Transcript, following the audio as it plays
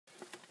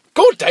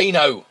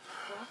Gordano.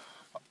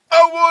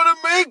 I want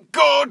to make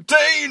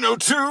Gordano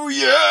to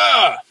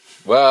you.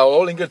 Well,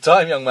 all in good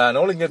time, young man,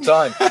 all in good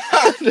time.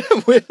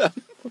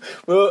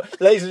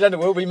 Ladies and gentlemen,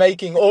 we'll be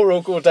making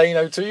oral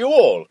Gordano to you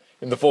all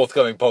in the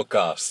forthcoming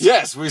podcast.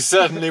 Yes, we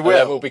certainly will.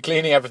 Yeah, we'll be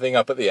cleaning everything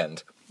up at the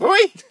end. Will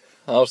we?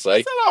 I'll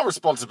say. Is that our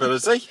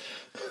responsibility?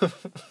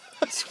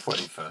 It's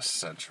 21st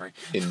century.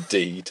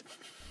 Indeed.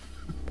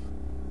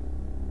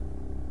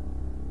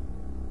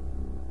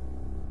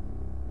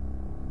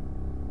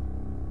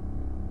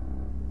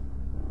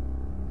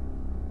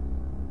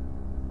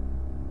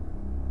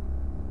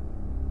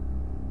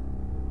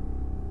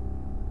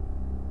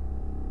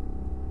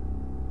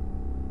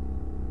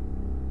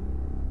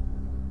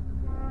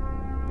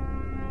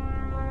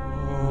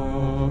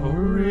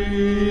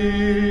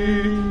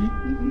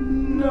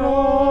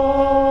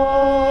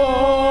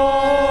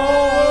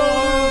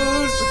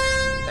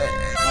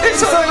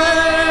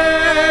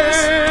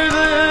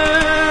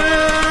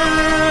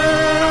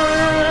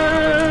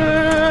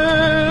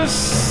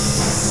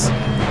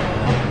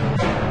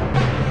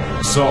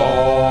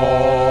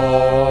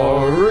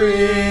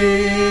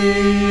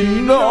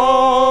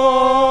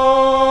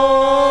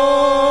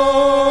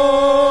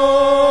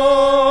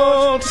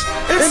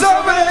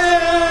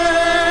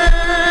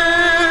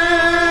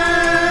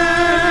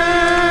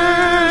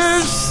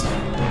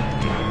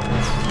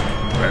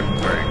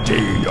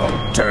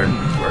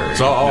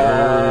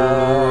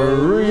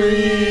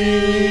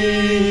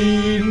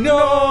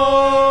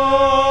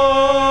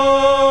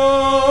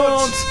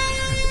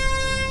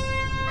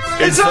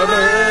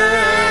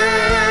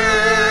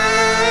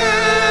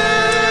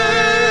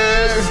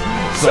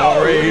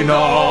 Sorry,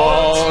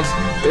 not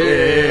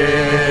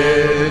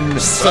in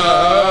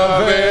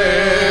service.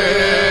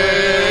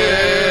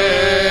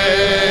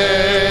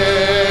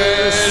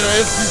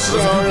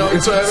 Sorry, not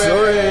in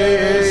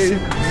service.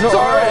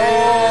 Sorry,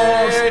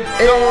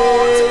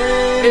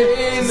 not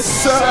in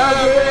service.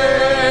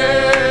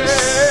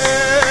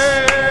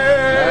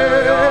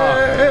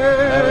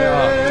 There we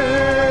are.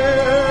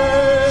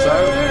 So,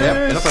 yep,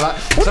 enough of that.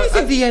 What do you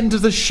think the end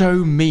of the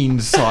show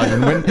means,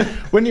 Simon,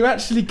 when you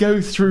actually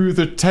go through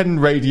the 10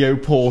 radio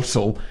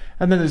portal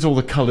and then there's all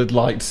the coloured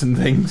lights and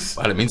things?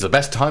 Well, it means the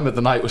best time of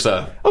the night,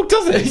 sir. Oh,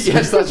 does it?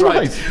 Yes, that's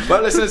right.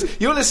 Well, listeners,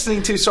 you're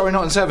listening to Sorry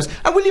Not in Service.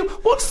 And William,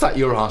 what's that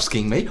you're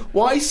asking me?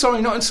 Why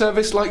Sorry Not in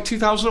Service like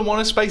 2001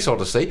 A Space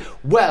Odyssey?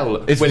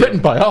 Well, it's written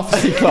by Arthur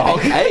C.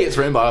 Clarke. A, it's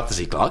written by Arthur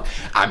C. Clarke.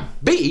 And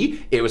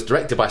B, it was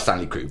directed by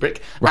Stanley Kubrick.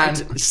 Right.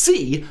 And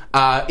C,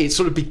 it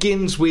sort of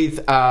begins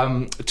with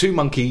two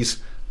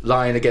monkeys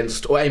lying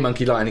against, or a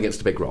monkey lying against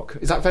a big rock.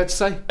 Is that fair to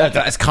say?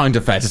 That's kind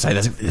of fair to say.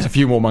 There's a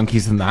few more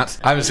monkeys than that.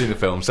 I haven't seen the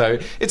film, so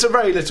it's of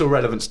very little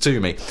relevance to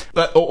me.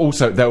 But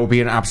also, there will be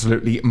an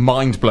absolutely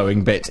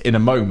mind-blowing bit in a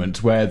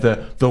moment where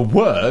the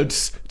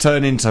words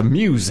turn into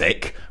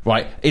music,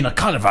 right, in a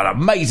kind of an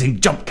amazing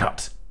jump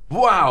cut.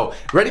 Wow!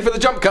 Ready for the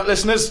jump cut,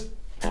 listeners?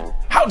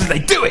 How did they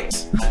do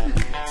it?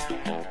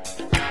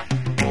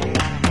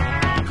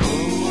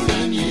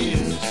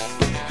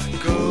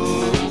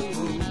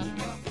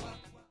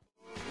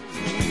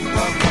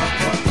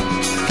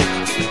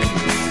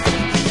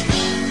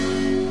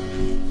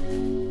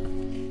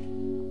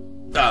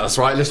 That's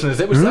right, listeners.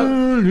 It was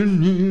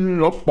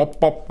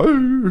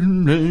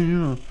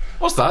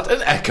what's that?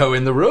 An echo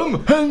in the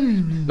room?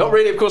 Not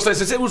really, of course,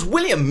 listeners. It was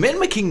William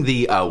mimicking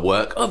the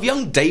work of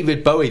young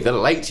David Bowie, the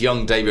late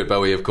young David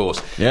Bowie, of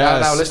course.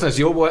 Yes. Now, listeners,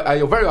 you're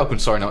very welcome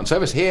to Sorry Not in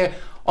Service here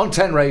on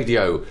 10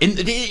 Radio. In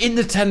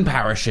the 10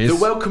 parishes. The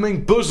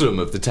welcoming bosom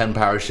of the 10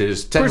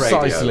 parishes, 10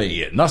 Precisely.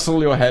 Radio.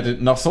 Nestle your head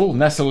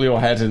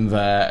in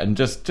there and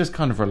just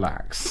kind of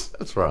relax.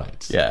 That's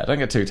right. Yeah, don't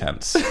get too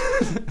tense.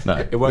 No,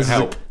 it won't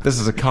help. This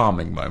is a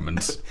calming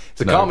moment. It's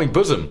a calming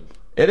bosom.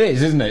 It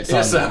is, isn't it, Simon?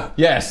 Yes, sir.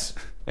 Yes.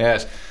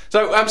 Yes.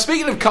 So,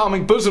 speaking of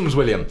calming bosoms,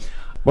 William.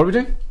 What are we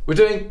doing? We're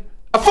doing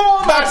a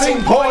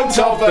formatting point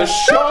of the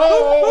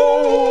show,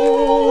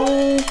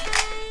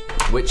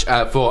 which,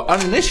 for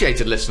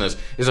uninitiated listeners,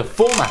 is a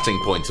formatting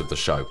point of the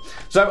show.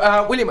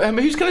 So, William,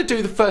 who's going to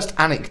do the first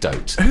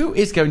anecdote? Who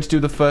is going to do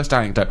the first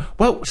anecdote?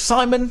 Well,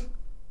 Simon,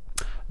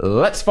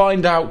 let's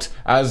find out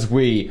as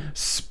we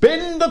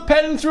spin the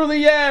pen through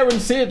the air and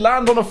see it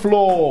land on a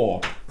floor.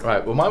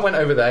 Right, well, mine went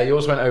over there,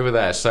 yours went over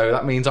there, so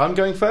that means I'm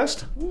going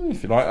first?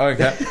 If you like,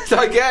 okay.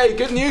 Okay,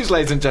 good news,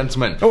 ladies and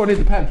gentlemen. Oh, I need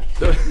the pen.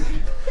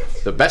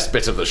 The best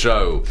bit of the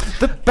show.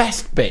 The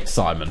best bit,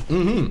 Simon.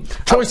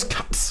 Mm-hmm. Choice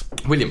cuts.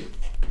 William,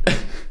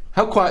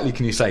 how quietly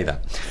can you say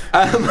that?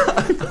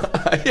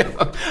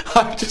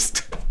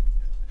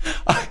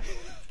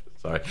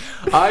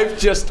 I've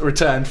just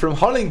returned from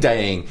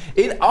holidaying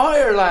in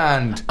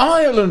Ireland.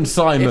 Ireland,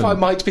 Simon. If I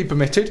might be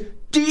permitted,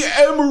 the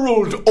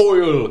emerald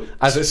oil,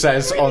 as it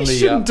says on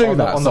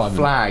the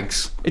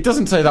flags. It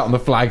doesn't say that on the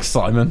flags,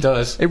 Simon. It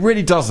does. It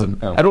really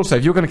doesn't. Oh. And also,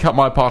 if you're going to cut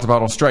my part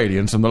about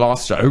Australians from the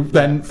last show,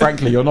 then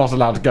frankly, you're not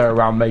allowed to go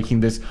around making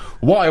this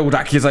wild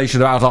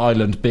accusation about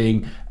Ireland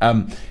being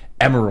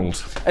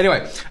Emerald.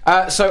 Anyway,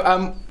 so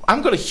I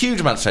haven't got a huge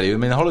amount to tell you. I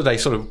mean, the holiday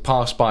sort of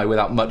passed by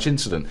without much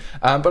incident.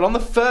 But on the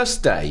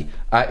first day,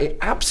 it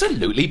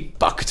absolutely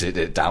bucketed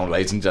it down,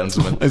 ladies and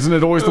gentlemen. Isn't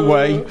it always the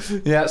way?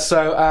 Yeah,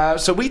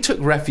 so we took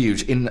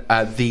refuge in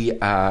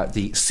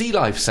the Sea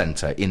Life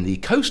Centre in the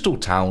coastal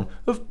town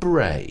of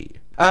Bray.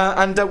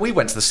 And we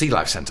went to the Sea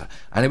Life Centre,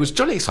 and it was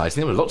jolly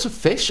exciting. There were lots of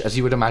fish, as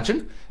you would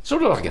imagine.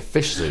 Sort of like a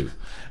fish zoo.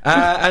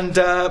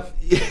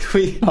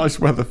 We... Nice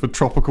weather for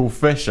tropical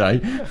fish, eh?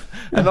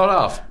 And not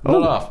half.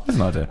 That's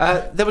an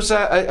idea. There was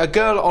a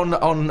girl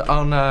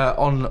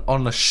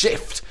on a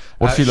shift.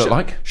 What did she look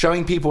like?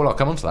 Showing people. I'll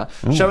come on to that.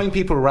 Ooh. Showing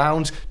people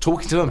around,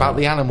 talking to them about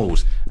the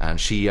animals. And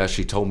she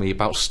told me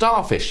about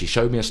starfish. She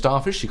showed me a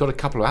starfish. She got a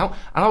couple out,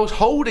 and I was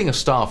holding a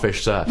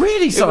starfish, sir.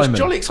 Really, Simon? It was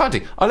jolly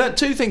exciting. I learnt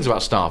 2 things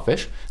about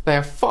starfish. They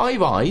have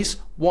 5 eyes,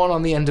 1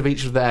 on the end of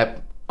each of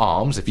their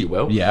arms, if you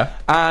will. Yeah.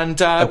 And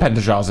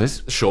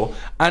appendages. Sure.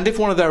 And if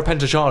one of their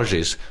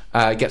appendages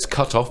gets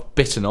cut off,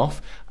 bitten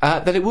off,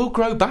 then it will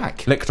grow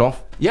back. Licked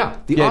off. Yeah.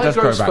 The eye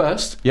grows grow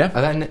first. Yeah.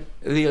 And then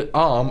the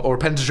arm or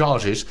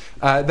appendages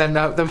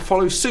then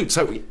follow suit.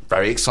 So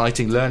very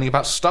exciting learning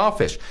about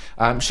starfish.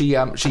 She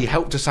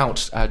helped us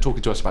out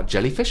talking to us about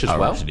jellyfish as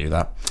well. I knew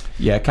that.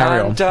 Yeah, carry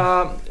on.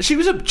 And she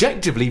was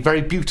objectively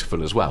very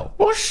beautiful as well.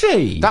 Was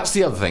she? That's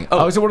the other thing.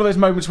 Oh, is it one of those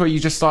moments where you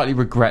just slightly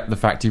regret the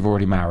fact you've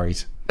already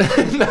married?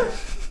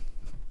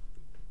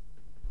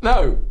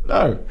 No,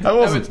 it wasn't.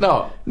 No, it's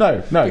not.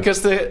 No.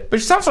 Because But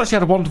she sounds like she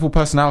had a wonderful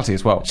personality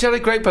as well. She had a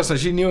great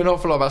personality. She knew an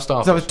awful lot about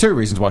starfish. So there's 2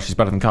 reasons why she's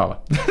better than Carla.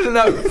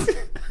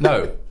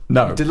 No.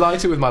 No.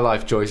 Delighted with my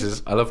life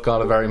choices. I love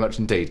Carla very much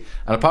indeed.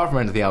 And apart from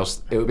anything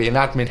else, it would be an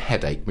admin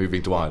headache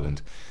moving to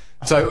Ireland.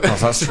 So,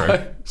 that's true.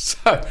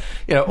 So,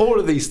 all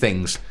of these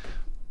things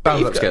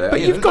bound up together. But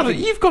you've got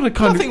to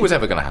kind nothing was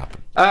ever going to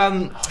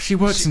happen. She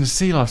works in a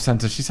Sea Life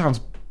Centre. She sounds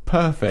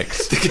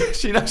perfect.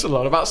 She knows a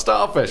lot about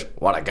starfish.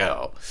 What a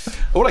girl.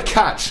 What a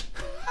catch.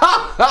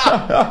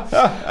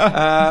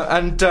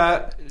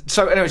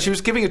 So anyway, she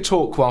was giving a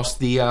talk whilst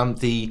the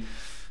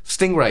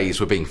stingrays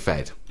were being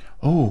fed.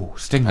 Oh,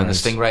 stingrays. And the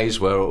stingrays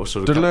were all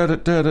sort of...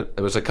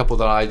 There was a couple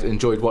that I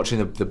enjoyed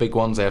watching, the big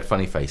ones. They had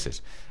funny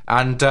faces.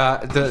 And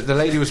the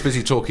lady was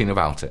busy talking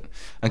about it.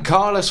 And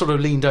Carla sort of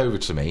leaned over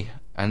to me,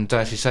 and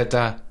she said,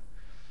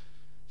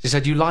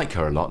 you like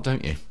her a lot,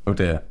 don't you? Oh,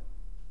 dear.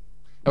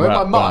 In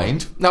my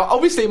mind... Now,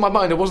 obviously, in my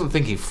mind, I wasn't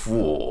thinking,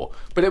 whoa,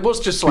 but it was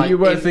just like... But you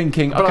were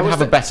thinking, I can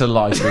have a better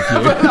life with you.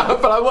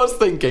 but I was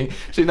thinking,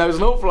 she knows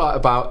an awful lot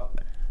about...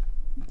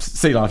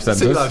 Sea Life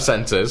Centres. Sea Life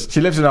Centres. She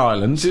lives in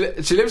Ireland.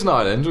 She lives in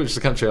Ireland, which is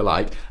a country I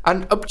like,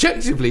 and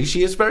objectively,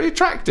 she is very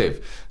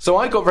attractive. So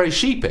I got very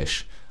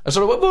sheepish. I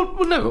sort of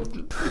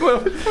went,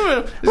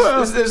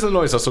 this is the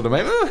noise I sort of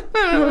made.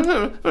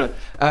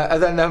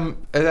 And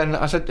then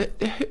I said,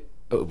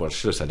 what I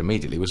should have said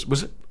immediately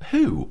was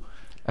who?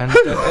 And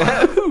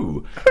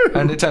who?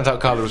 And it turns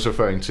out Carla was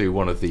referring to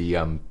one of the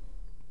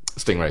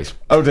stingrays.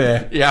 Oh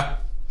dear. Yeah.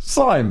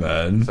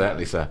 Simon.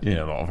 Certainly, sir.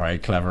 You're not very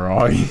clever,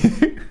 are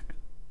you?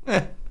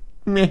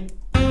 Meh.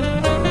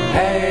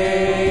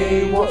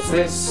 Hey, what's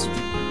this?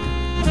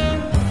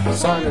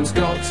 Simon's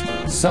got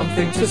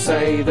something to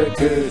say that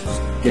could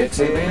get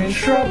him in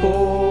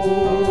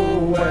trouble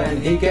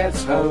when he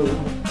gets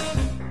home.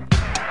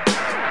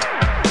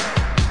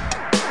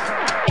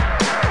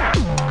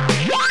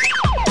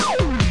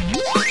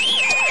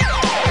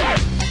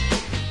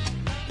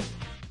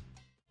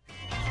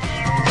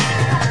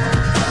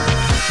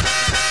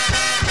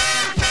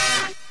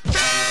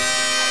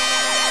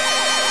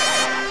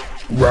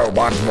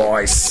 Robot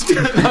voice.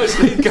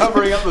 Nicely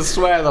covering up the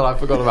swear that I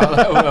forgot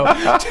about. Oh,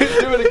 well.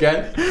 Do it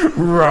again.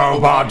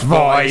 Robot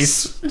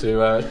voice.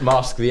 To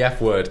mask the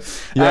F word.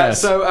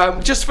 Yes.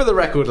 Just for the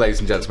record, ladies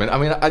and gentlemen, I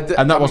mean...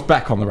 and that was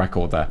back on the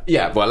record there.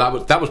 Yeah,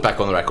 well, that was back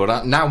on the record.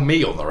 Now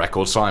me on the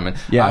record, Simon.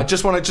 Yeah. I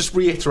just want to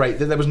reiterate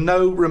that there was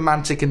no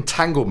romantic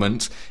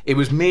entanglement. It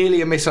was merely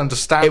a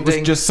misunderstanding. It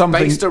was just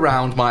something... based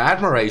around my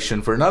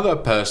admiration for another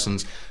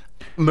person's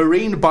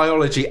marine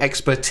biology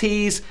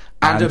expertise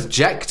and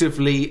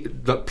objectively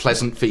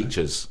pleasant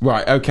features.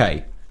 Right,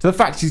 okay. So the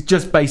fact she's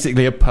just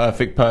basically a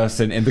perfect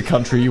person in the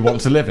country you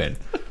want to live in.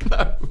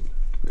 No.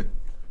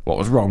 What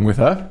was wrong with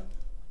her?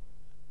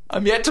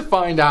 I'm yet to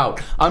find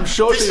out. I'm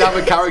sure she'd have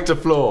a character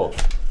flaw.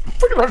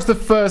 Pretty much the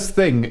first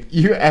thing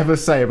you ever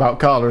say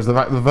about Carla is the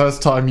fact the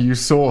first time you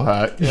saw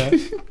her,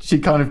 she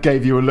kind of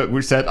gave you a look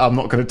which said, I'm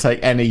not going to take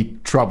any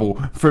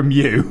trouble from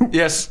you.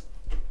 Yes.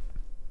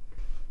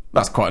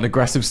 That's quite an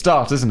aggressive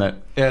start, isn't it?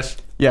 Yes.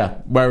 Yeah,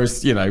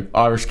 whereas,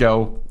 Irish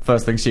girl,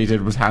 first thing she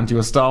did was hand you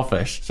a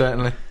starfish.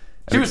 Certainly.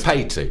 She was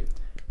paid to.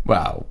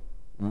 Well.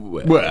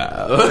 Right,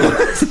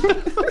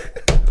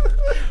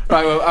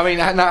 well, I mean,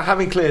 now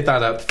having cleared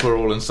that up for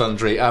all and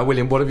sundry,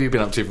 William, what have you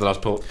been up to for the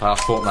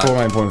past fortnight? Four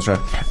main points,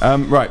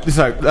 right,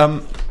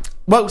 so,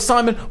 well,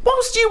 Simon,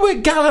 whilst you were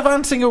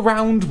gallivanting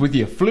around with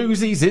your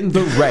floozies in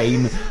the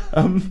rain,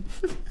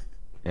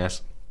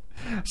 yes,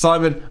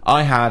 Simon,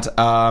 I had,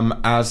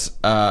 as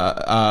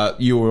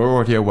you were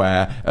already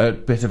aware, a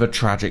bit of a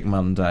tragic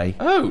Monday.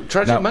 Oh,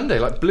 Tragic Now- Monday,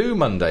 like Blue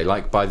Monday,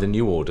 like by the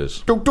New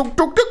Orders.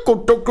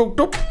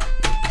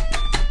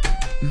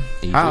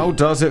 How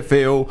does it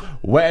feel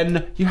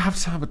when you have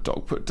to have a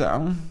dog put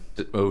down?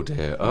 Oh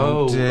dear.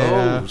 Oh dear.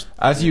 Oh.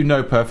 As you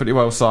know perfectly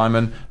well,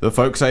 Simon, the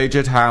folks'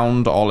 aged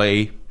hound,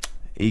 Ollie,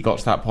 he got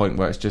to that point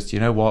where it's just, you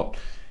know what?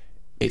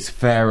 It's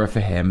fairer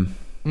for him.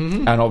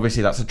 Mm-hmm. And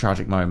obviously that's a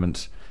tragic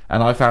moment.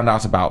 And I found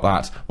out about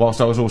that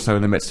whilst I was also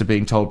in the midst of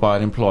being told by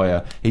an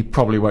employer he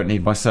probably won't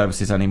need my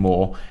services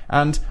anymore.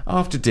 And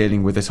after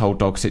dealing with this whole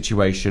dog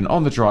situation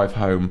on the drive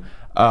home,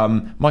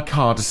 my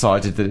car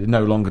decided that it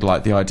no longer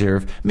liked the idea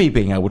of me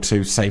being able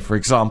to, say for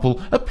example,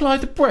 apply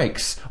the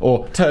brakes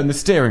or turn the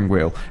steering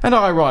wheel. And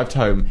I arrived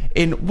home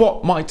in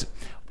what might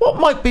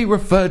be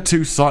referred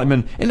to,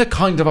 Simon, in a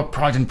kind of a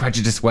Pride and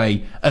Prejudice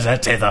way as a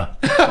dither.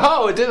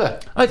 Oh, a dither.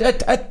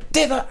 A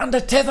dither and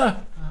a tither.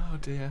 Oh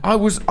dear. I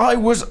was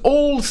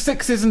all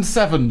 6s and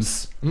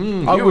 7s.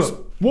 I you was were-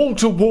 wall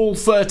to wall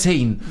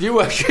 13. You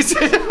were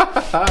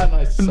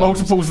nice sums.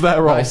 Multiples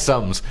thereof. Nice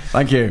sums.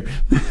 Thank you.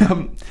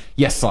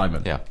 Yes,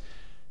 Simon. Yeah.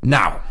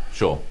 Now,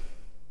 Sure.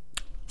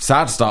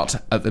 sad start to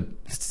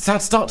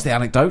the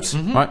anecdote,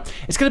 right?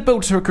 It's going to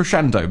build to a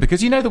crescendo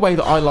because you know the way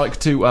that I like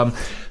to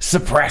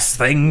suppress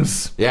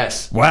things.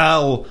 Yes.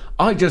 Well,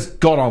 I just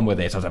got on with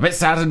it. I was a bit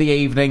sad in the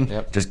evening.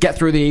 Yep. Just get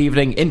through the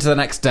evening, into the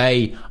next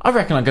day. I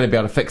reckon I'm going to be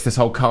able to fix this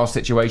whole car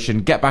situation,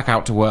 get back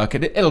out to work,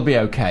 and it'll be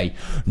okay.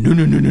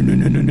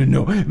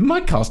 No.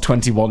 My car's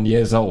 21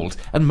 years old,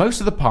 and most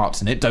of the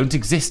parts in it don't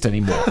exist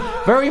anymore.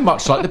 Very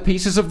much like the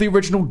pieces of the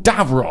original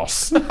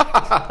Davros.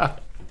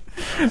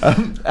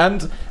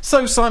 And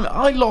so, Simon,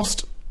 I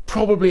lost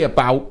probably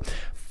about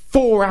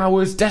 4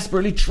 hours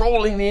desperately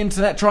trawling the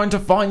internet trying to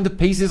find the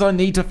pieces I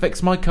need to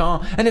fix my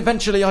car, and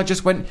eventually I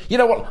just went, you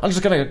know what, I'm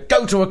just going to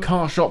go to a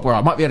car shop where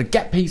I might be able to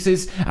get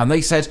pieces, and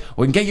they said,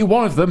 we can get you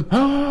one of them.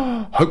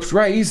 Hopes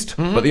raised,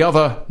 but the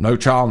other, no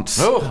chance.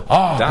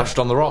 Dashed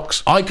on the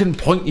rocks. I can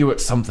point you at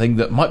something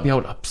that might be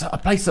able to, a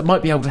place that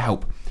might be able to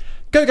help.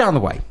 Go down the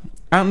way,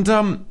 and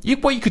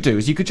what you could do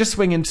is you could just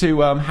swing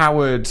into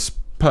Howard's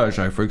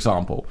Peugeot, for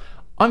example.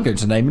 I'm going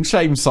to name and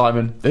shame,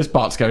 Simon. This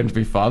part's going to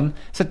be fun.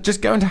 So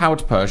just go into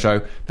Howard's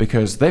Peugeot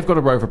because they've got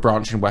a Rover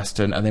branch in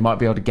Weston and they might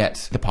be able to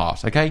get the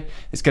part, okay?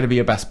 It's going to be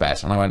your best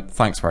bet. And I went,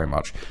 thanks very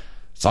much.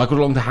 Cycled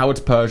along to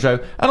Howard's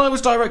Peugeot and I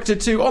was directed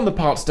to, on the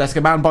parts desk,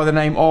 a man by the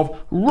name of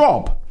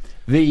Rob,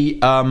 the,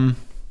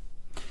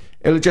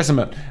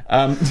 illegitimate.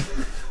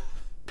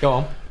 Go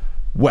on.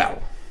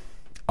 Well,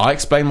 I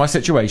explained my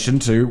situation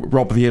to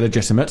Rob the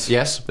illegitimate.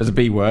 Yes. There's a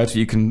B word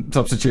you can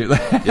substitute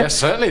there. Yes,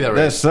 certainly there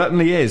There is.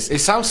 certainly is. It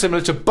sounds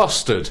similar to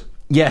Busted.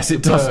 Yes,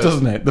 it does, bird.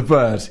 doesn't it? The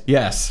bird,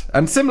 yes.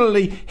 And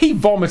similarly, he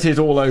vomited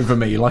all over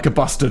me like a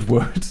bastard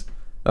would.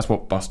 That's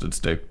what bastards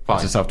do. Fine.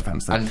 It's a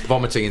self-defense thing. And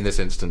vomiting in this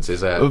instance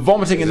is a...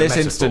 Vomiting in is a this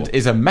metaphor. instant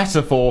is a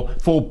metaphor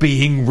for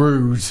being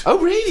rude. Oh,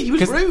 really? He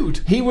was 'Cause rude.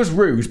 He was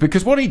rude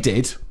because what he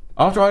did,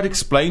 after I'd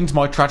explained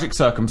my tragic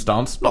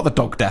circumstance, not the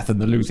dog death and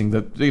the losing the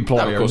employer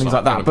No, of and course things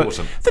not. like that, Not but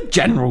important. the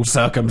general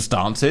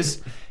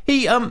circumstances,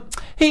 he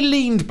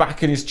leaned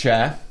back in his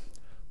chair,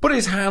 put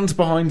his hands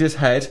behind his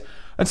head,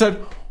 and said,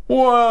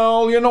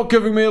 well, you're not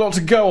giving me a lot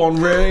to go on,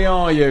 really,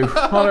 are you?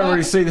 I don't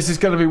really see this is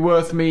going to be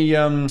worth me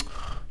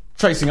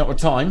tracing up with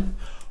time.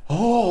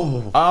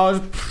 No, I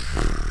don't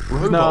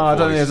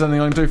think there's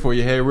anything I can do for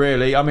you here,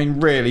 really. I mean,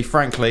 really,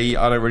 frankly,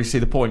 I don't really see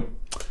the point.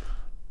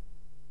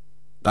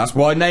 That's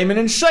why naming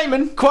and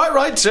shaming. Quite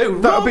right, too.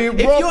 That would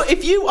be Rob.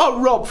 If you are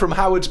Rob from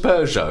Howard's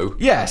Peugeot,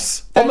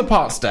 Yes, on the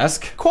parts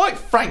desk. quite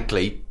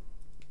frankly,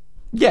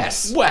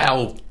 Yes.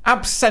 well,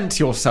 Absent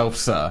yourself,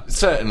 sir.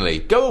 certainly.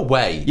 Go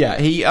away. Yeah,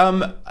 he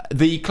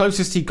the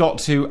closest he got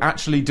to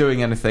actually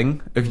doing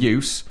anything of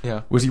use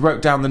was he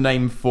wrote down the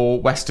name for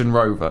Western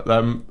Rover,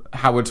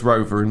 Howard's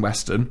Rover in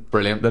Weston.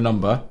 Brilliant. The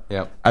number.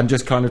 Yeah. And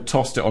just kind of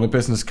tossed it on a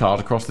business card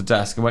across the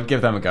desk and went,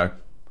 give them a go.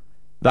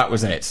 That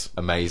was it.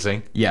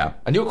 Amazing. Yeah.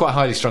 And you're quite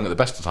highly strung at the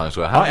best of times.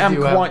 I am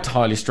quite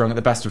highly strung at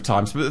the best of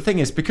times, but the thing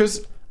is,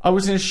 because I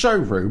was in a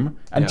showroom,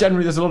 and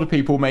generally there's a lot of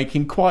people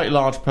making quite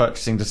large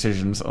purchasing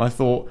decisions, and I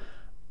thought,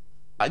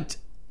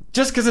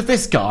 just because of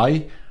this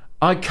guy,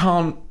 I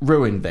can't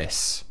ruin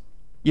this.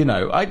 You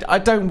know, I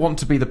don't want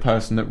to be the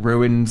person that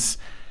ruins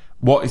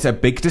what is a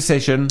big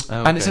decision,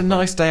 and it's a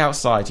nice day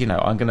outside. You know,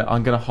 I'm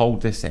gonna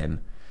hold this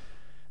in,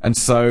 and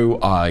so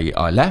I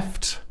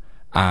left.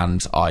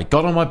 And I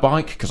got on my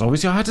bike, because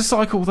obviously I had to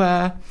cycle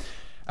there,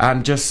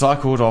 and just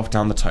cycled off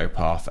down the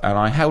towpath. And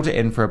I held it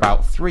in for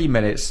about 3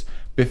 minutes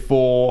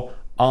before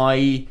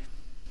I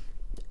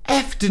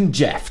effed and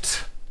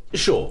jeffed.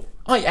 Sure.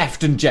 I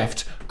effed and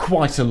jeffed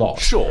quite a lot.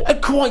 Sure.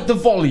 At quite the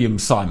volume,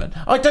 Simon.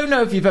 I don't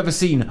know if you've ever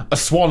seen a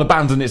swan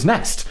abandon its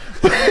nest.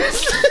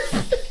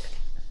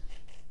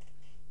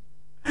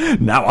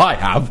 Now I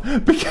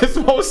have, because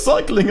I was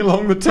cycling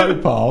along the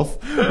towpath,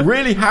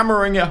 really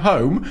hammering it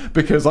home,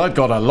 because I'd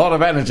got a lot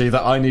of energy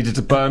that I needed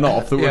to burn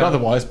off that would Yeah.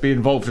 otherwise be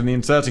involved in the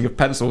inserting of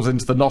pencils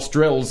into the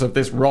nostrils of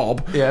this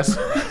Rob. Yes.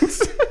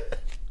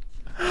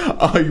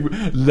 I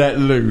let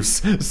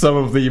loose some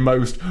of the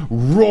most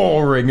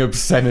roaring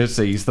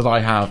obscenities that I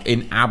have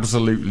in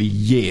absolutely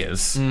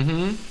years.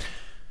 Mm-hmm.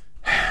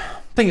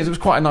 Thing is, it was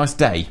quite a nice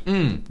day.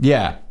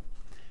 Yeah.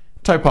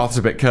 Towpath's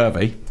a bit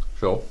curvy.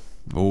 Sure.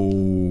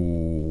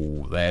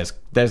 Oh,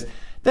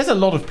 there's a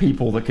lot of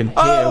people that can hear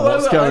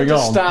what's going on.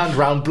 I understand,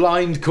 round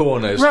blind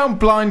corners. Round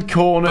blind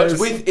corners. But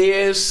with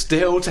ears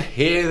still to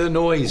hear the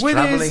noise With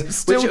travelling. ears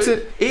still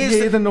to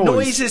hear the noise.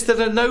 Noises that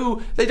are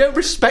they don't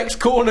respect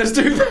corners,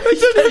 do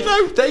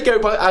they? They go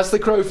by as the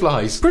crow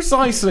flies.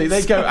 Precisely.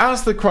 They go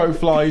as the crow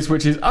flies,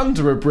 which is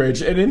under a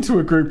bridge and into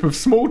a group of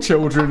small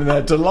children in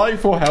their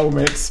delightful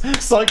helmets,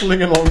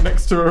 cycling along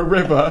next to a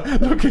river,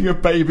 looking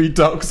at baby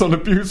ducks on a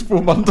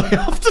beautiful Monday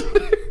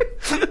afternoon.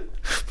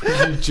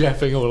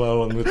 Jeffing all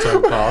along the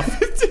towpath.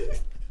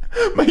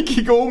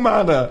 Making all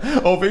manner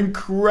of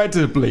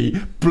incredibly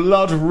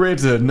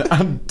blood-ridden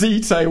and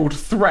detailed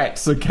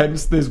threats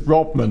against this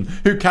Rodman,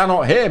 who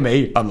cannot hear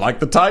me, unlike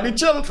the tiny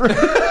children.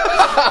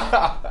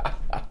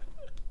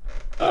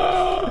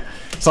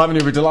 Simon,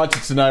 you'll be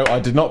delighted to know I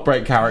did not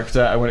break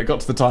character, and when it got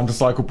to the time to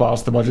cycle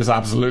past them, I just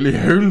absolutely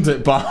hooned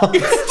it past.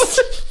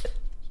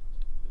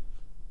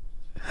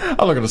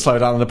 I'm not going to slow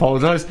down and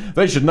apologise.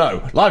 They should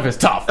know. Life is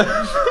tough.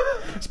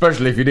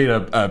 Especially if you need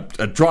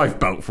a drive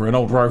belt for an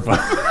old Rover.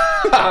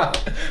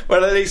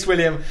 Well, at least,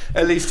 William,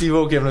 you've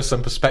all given us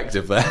some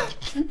perspective there.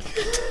 Well,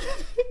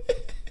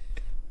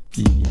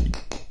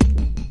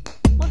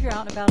 if you're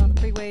out and about on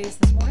the freeways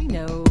this morning,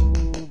 no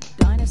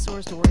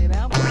dinosaurs to worry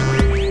about.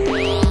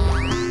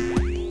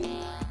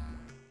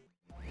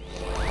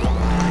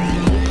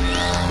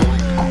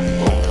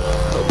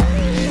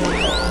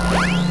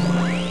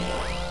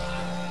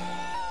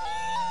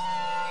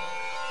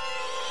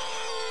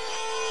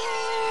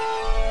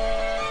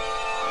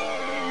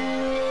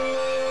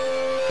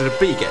 Did a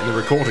bee get in the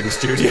recording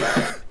studio?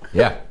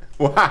 Yeah.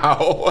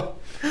 Wow.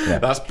 Yeah.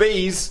 That's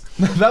bees.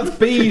 That's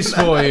bees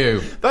for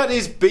you. That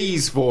is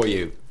bees for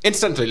you.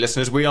 Incidentally,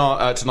 listeners, we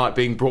are tonight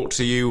being brought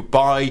to you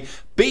by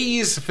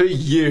Bees for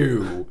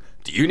You.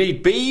 Do you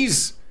need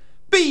bees?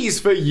 Bees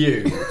for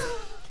you.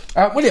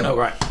 William. Oh,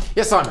 right.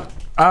 Yes, Simon.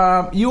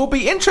 You'll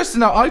be interested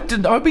now.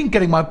 I've been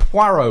getting my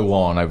Poirot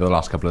on over the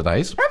last couple of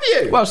days. Have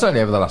you? Well,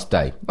 certainly over the last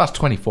day. Last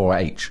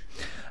 24H.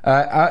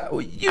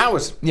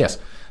 Hours? Yes.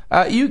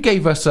 You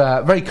gave us,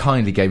 very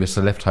kindly gave us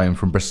a lift home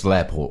from Bristol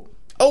Airport.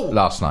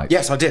 Last night.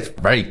 Yes, I did.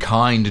 Very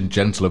kind and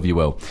gentle of you,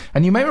 Will.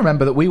 And you may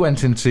remember that we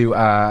went into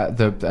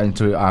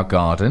into our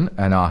garden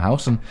and our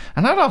house and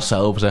had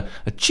ourselves a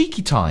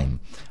cheeky time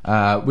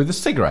with a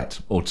cigarette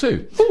or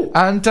two. Ooh.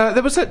 And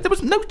there was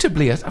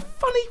notably a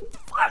funny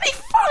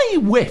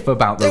whiff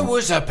about There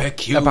was a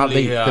peculiar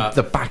about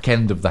the back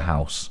end of the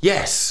house.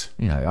 Yes.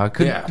 You know,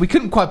 we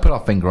couldn't quite put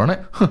our finger on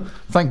it.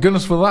 Thank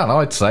goodness for that,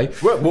 I'd say.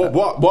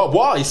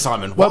 Why,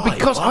 Simon? Why? Well,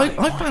 because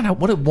I found out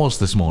what it was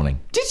this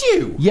morning. Did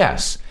you?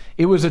 Yes.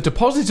 It was a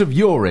deposit of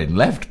urine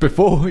left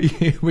before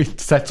we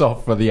set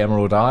off for the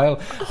Emerald Isle,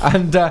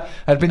 and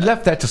had been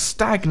left there to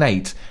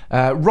stagnate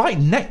right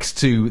next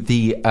to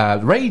the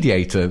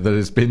radiator that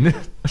has been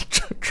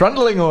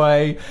trundling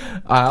away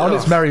on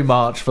its merry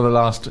march for the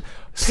last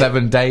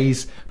 7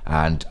 days,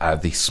 and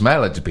the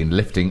smell had been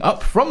lifting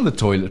up from the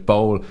toilet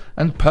bowl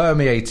and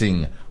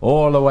permeating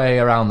all the way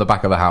around the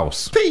back of the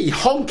house. Be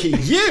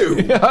honky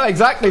you! Yeah,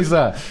 exactly,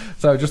 sir.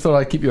 So just thought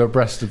I'd keep you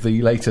abreast of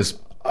the latest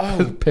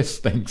piss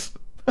things.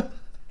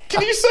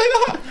 Can you say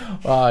that?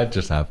 I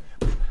just have.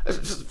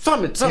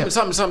 Simon.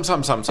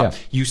 Yeah.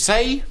 You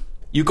say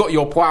you got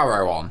your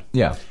Poirot on.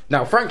 Yeah.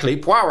 Now, frankly,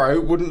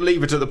 Poirot wouldn't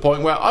leave it at the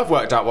point where I've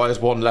worked out why there's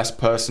one less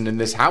person in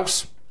this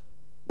house.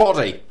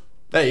 Body.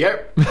 There you go.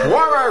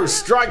 Poirot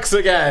strikes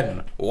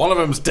again. One of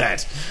them's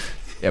dead.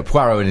 Yeah,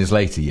 Poirot in his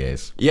later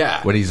years.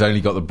 Yeah. When he's only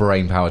got the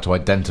brain power to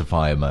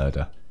identify a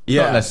murder.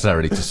 Yeah. Not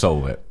necessarily to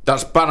solve it.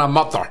 That's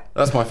Banamata.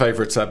 That's my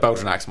favourite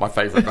Belgian accent. My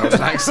favourite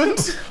Belgian accent.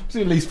 What's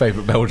your least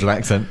favourite Belgian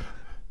accent?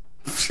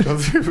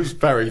 It was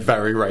very,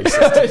 very racist.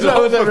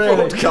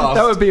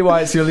 That would be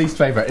why it's your least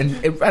favourite.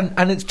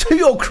 And it's to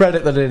your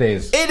credit that it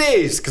is. It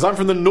is, because I'm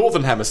from the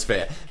Northern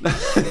Hemisphere.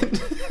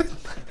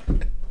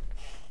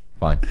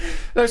 Fine.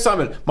 No,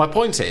 Simon, my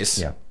point is...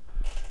 Yeah.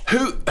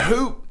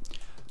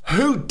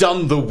 Who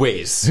done the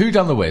whiz? Who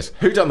done the whiz?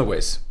 Who done the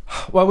whiz?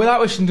 Well, without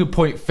wishing to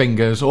point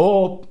fingers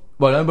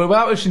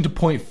without wishing to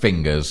point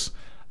fingers,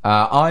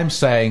 I'm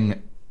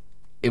saying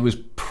it was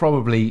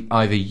probably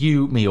either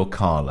you, me or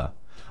Carla.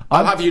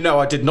 I'll have you know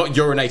I did not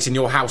urinate in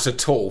your house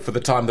at all for the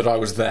time that I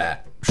was there.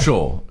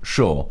 Sure.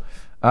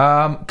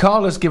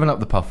 Carla's given up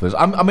the puffers.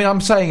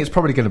 I'm saying it's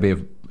probably going to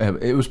be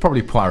it was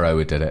probably Poirot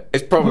who did it.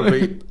 It's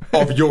probably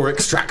of your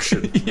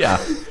extraction. Yeah.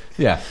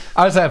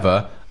 As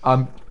ever,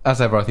 I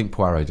think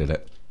Poirot did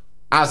it.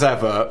 As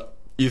ever,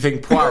 you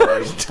think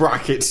Poirot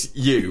brackets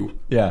you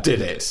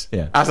did it.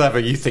 Yeah. As ever,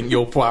 you think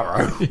you're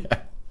Poirot.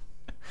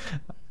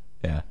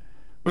 Yeah.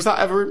 Was that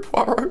ever in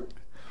Poirot?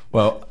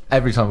 Well,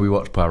 every time we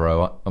watch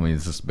Poirot, I mean,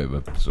 it's just a bit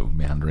of a sort of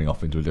meandering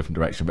off into a different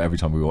direction, but every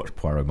time we watch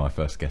Poirot, my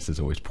first guess is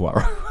always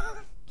Poirot.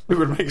 It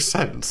would make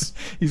sense.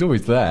 He's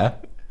always there.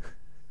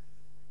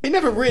 He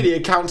never really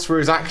accounts for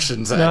his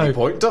actions at any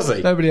point, does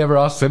he? Nobody ever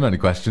asks him any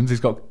questions. He's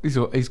got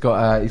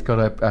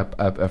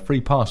a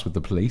free pass with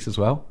the police as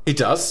well. He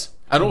does.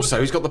 And also,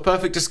 he's got the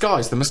perfect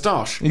disguise, the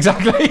moustache.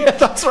 Exactly.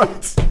 That's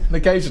right. And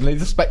occasionally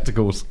the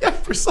spectacles. Yeah,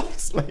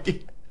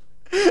 precisely.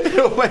 It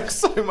all makes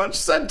so much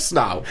sense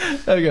now.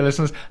 There we go,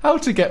 listeners. How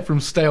to get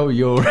from stale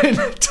urine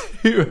to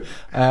Poirot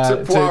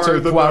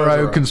the Poirot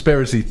murderer.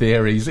 conspiracy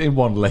theories in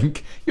one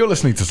link. You're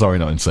listening to Sorry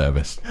Not in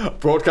Service.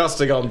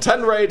 Broadcasting on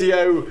 10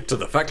 Radio to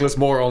the feckless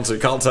morons who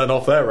can't turn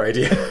off their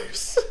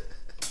radios.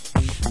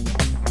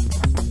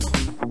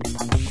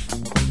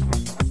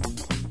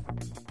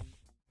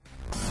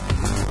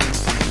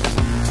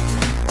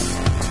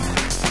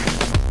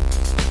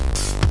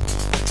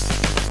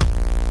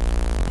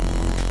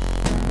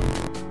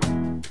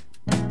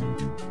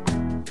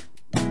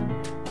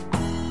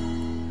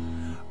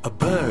 A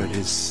bird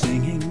is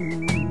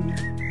singing,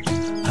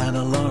 an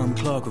alarm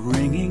clock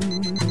ringing,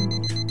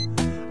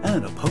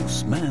 and a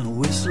postman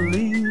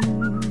whistling.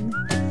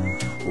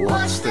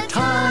 What's the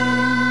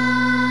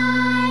time,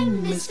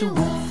 Mr.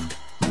 Wolf?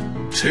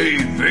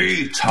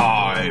 TV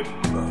time.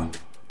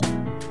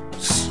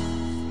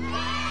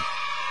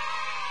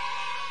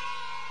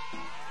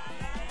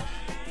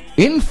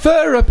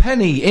 Infer a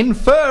penny,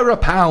 infer a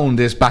pound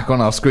is back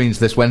on our screens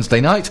this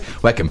Wednesday night,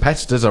 where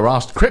competitors are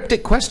asked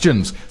cryptic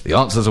questions, the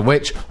answers of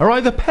which are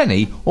either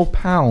penny or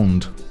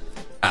pound.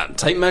 And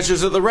take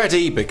measures at the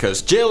ready,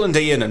 because Jill and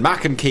Ian and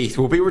Mac and Keith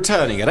will be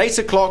returning at 8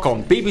 o'clock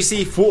on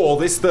BBC 4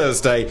 this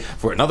Thursday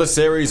for another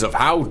series of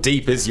How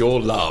Deep Is Your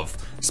Love.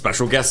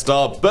 Special guest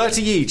star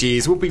Bertie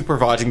Eegees will be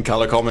providing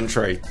colour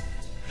commentary.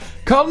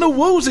 Cardinal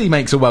Wolsey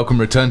makes a welcome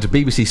return to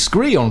BBC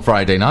Scree on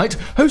Friday night,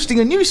 hosting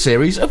a new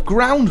series of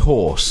Ground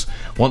Horse.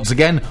 Once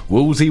again,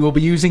 Wolsey will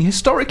be using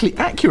historically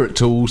accurate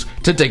tools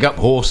to dig up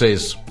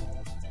horses.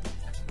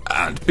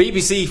 And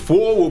BBC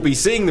 4 will be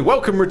seeing the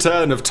welcome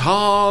return of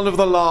Tarn of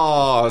the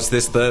Lars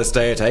this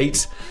Thursday at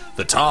 8.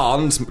 The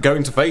Tarn's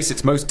going to face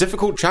its most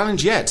difficult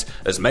challenge yet,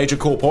 as Major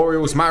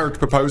Corporeal's marriage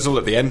proposal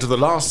at the end of the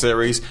last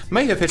series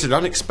may have hit an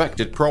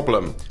unexpected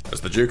problem,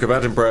 as the Duke of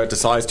Edinburgh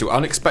decides to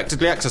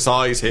unexpectedly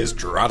exercise his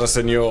droit de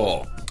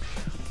seigneur.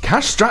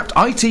 Cash-strapped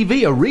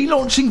ITV are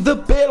relaunching The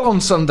Bill on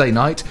Sunday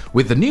night,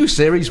 with the new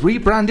series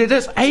rebranded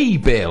as A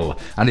Bill,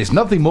 and is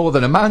nothing more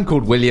than a man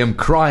called William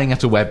crying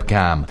at a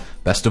webcam.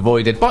 Best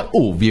avoided by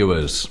all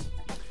viewers.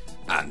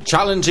 And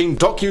challenging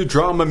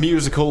docudrama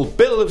musical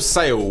Bill of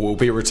Sale will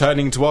be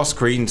returning to our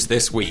screens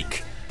this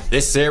week.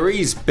 This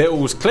series,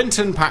 Bill's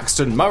Clinton,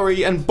 Paxton,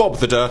 Murray and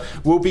Bobtheder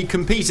will be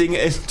competing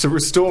to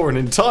restore an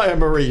entire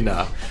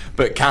marina.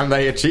 But can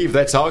they achieve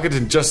their target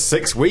in just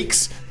 6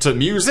 weeks? To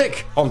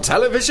music? On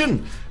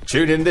television?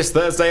 Tune in this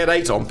Thursday at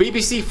 8 on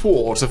BBC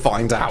 4 to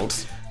find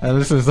out. And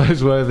listeners,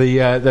 those were the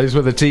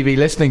TV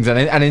listings,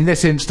 and in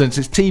this instance,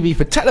 it's TV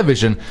for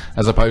television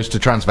as opposed to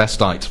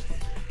transvestite.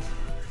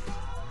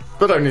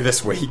 But only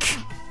this week.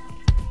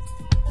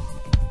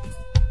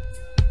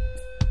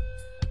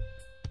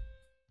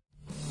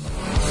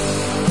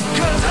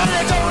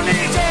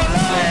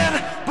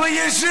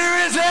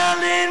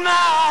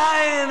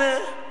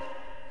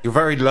 You're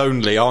very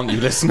lonely, aren't you,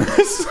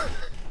 listeners?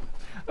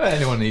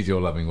 Anyone needs your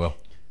loving will.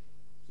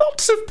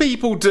 Lots of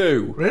people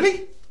do.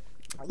 Really?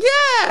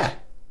 Yeah!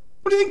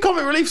 What do you think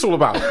Comic Relief's all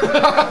about?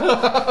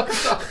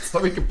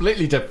 Something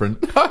completely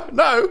different.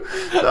 No.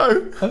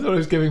 I thought he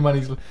was giving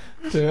money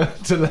to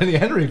Lenny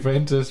Henry for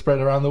him to spread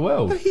around the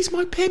world. He's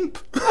my pimp.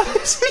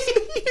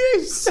 He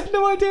is.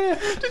 No idea.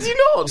 Did you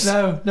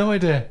not? No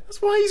idea.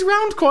 That's why he's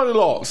round quite a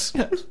lot.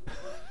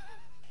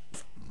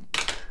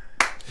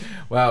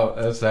 Wow,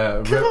 that's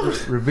a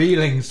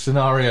revealing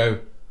scenario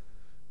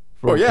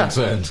for all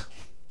concerned.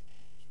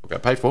 We'll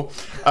get paid for.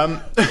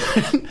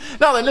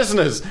 Now then,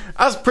 listeners,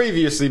 as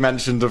previously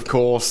mentioned, of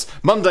course,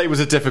 Monday was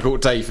a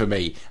difficult day for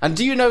me. And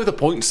do you know the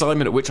point,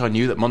 Simon, at which I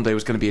knew that Monday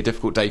was going to be a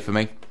difficult day for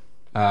me?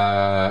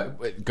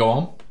 Go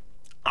on.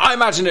 I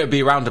imagine it would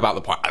be round about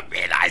the point. I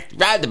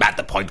realised round about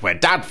the point where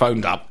Dad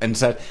phoned up and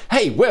said,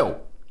 "Hey, Will."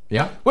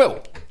 Yeah.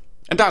 Will.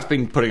 And Dad's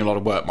been putting a lot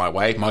of work my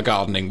way, my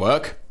gardening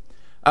work.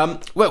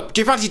 Will,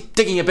 do you fancy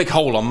digging a big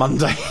hole on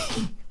Monday?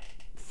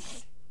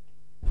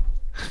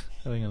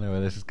 I think I know where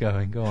this is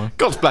going. Go on.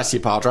 God bless you,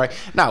 Padre.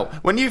 Now,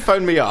 when you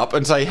phone me up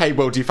and say, "Hey,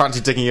 Will, do you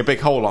fancy digging a big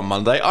hole on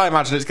Monday?" I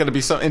imagine it's going to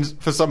be something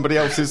for somebody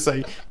else's,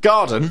 say,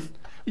 garden.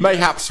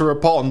 Mayhaps for a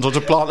pond or to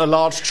plant a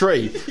large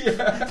tree.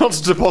 Yeah. Not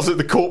to deposit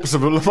the corpse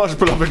of a much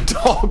beloved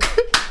dog.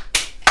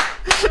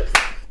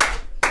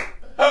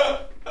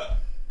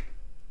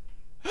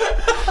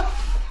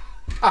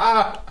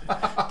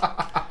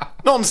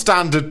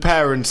 Non-standard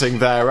parenting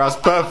there, as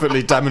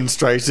perfectly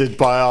demonstrated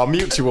by our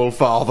mutual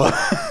father.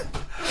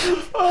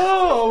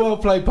 Oh, well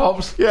played,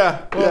 Pops.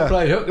 Yeah. Well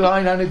played. Hook,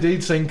 line and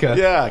indeed sinker.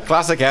 Yeah,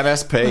 classic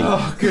NSP.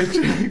 Oh,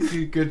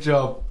 good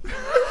job.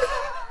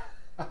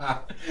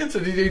 So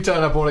did you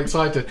turn up all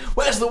excited?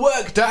 Where's the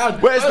work,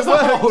 Dad? Where's the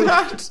hole?" work,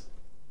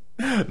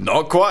 Dad?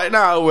 Not quite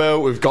now,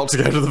 Will. We've got to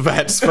go to the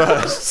vets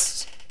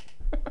first.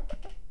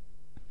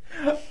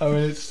 I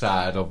mean, it's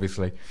sad,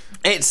 obviously.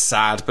 It's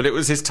sad, but it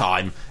was his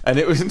time. And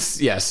it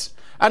was, yes.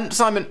 And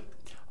Simon,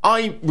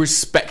 I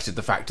respected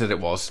the fact that there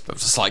was a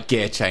slight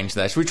gear change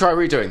there. Should we try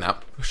redoing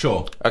that?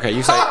 Sure. Okay,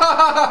 you say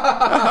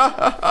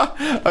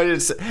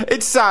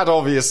it's sad,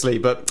 obviously,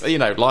 but,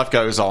 life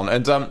goes on.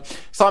 And,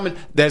 Simon,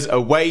 there's a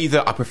way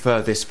that I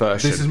prefer this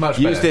version. This is much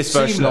Use better. this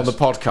version on the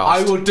podcast.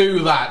 I will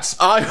do that.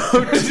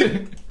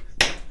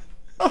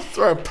 I'll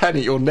throw a pen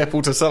at your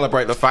nipple to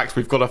celebrate the fact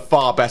we've got a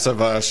far better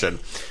version.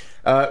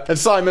 And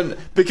Simon,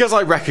 because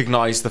I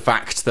recognise the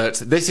fact that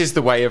this is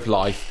the way of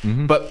life,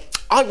 but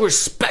I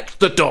respect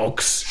the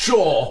dogs.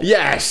 Sure.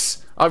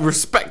 Yes, I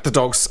respect the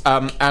dogs.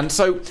 And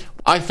so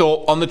I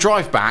thought on the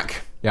drive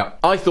back,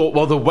 I thought,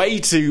 well, the way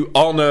to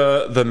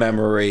honour the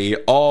memory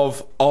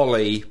of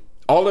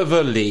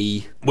Oliver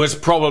Lee, was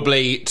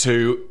probably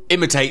to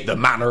imitate the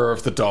manner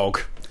of the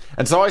dog.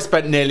 And so I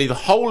spent nearly the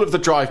whole of the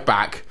drive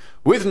back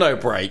with no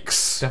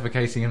brakes.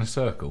 Defecating in a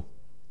circle.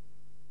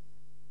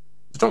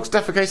 The dog's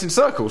defecating in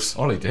circles.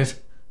 Ollie did.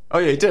 Oh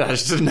yeah, he did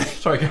actually, didn't he?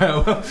 Sorry,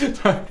 Gail.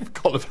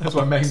 That's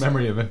my main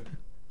memory of him.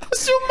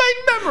 That's your main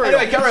memory.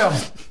 Anyway, carry on.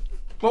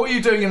 What were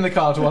you doing in the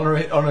car to honour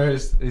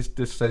his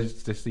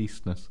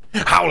deceasedness?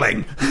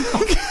 Howling.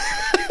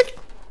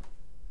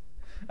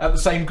 At the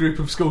same group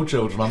of school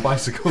children on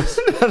bicycles.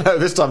 No,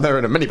 this time they're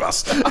in a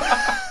minibus.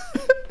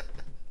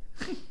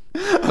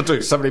 I'll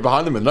do somebody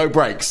behind them with no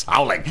brakes,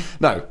 howling.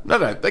 No.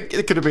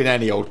 It could have been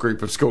any old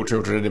group of school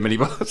children in a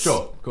minibus.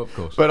 Sure, of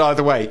course. But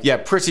either way, yeah,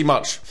 pretty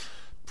much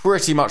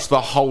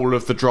the whole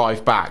of the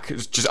drive back.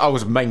 I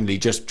was mainly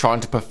just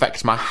trying to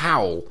perfect my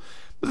howl.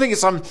 The thing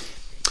is,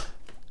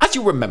 as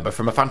you remember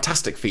from a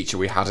fantastic feature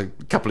we had a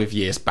couple of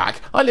years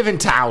back, I live in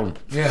town,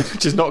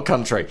 which is not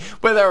country,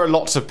 where there are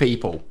lots of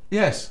people.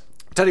 Yes.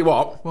 Tell you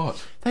what.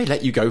 What? They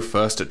let you go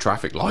first at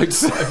traffic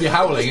lights. If you're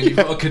howling and you've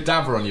got a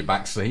cadaver on your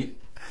back seat.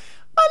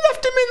 I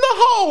left him in the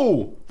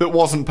hole that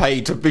wasn't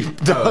paid to be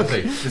dug.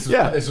 This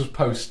was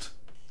post.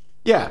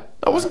 Yeah,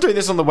 I wasn't doing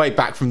this on the way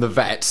back from the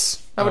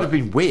vets. That would have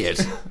been weird.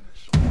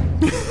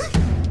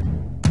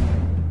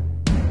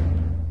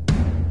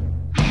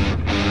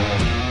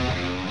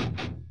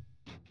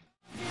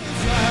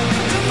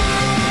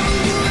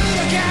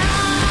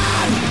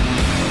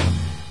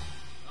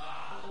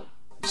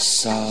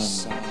 Sun,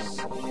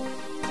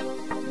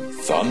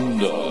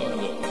 thunder,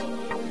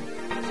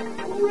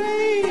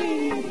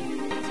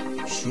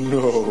 rain,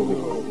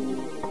 snow,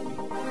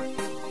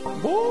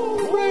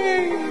 more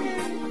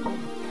rain,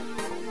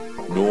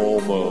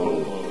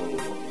 normal,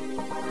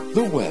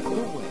 the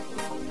weather.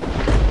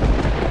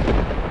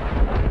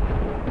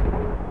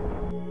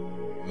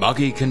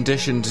 Muggy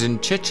conditions in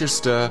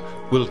Chichester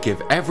will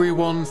give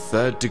everyone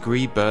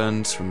third-degree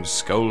burns from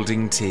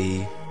scalding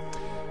tea.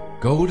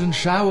 Golden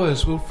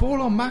showers will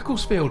fall on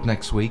Macclesfield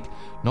next week.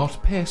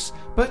 Not piss,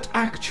 but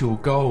actual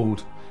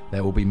gold.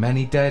 There will be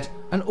many dead,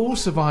 and all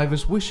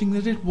survivors wishing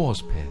that it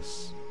was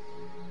piss.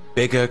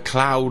 Bigger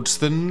clouds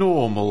than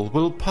normal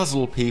will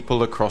puzzle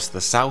people across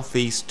the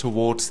southeast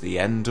towards the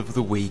end of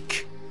the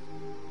week.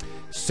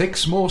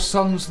 6 more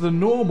suns than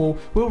normal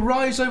will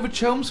rise over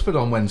Chelmsford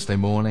on Wednesday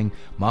morning,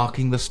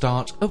 marking the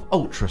start of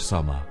ultra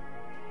summer.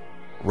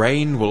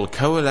 Rain will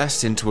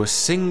coalesce into a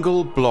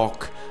single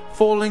block,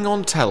 falling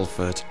on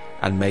Telford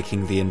and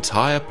making the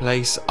entire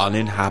place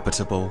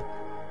uninhabitable.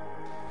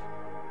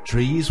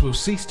 Trees will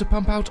cease to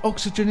pump out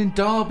oxygen in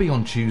Derby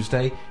on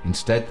Tuesday.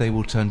 Instead, they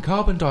will turn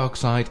carbon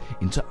dioxide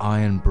into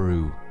iron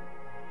brew.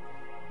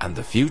 And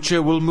the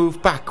future will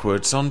move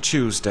backwards on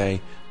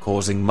Tuesday,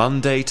 causing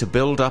Monday to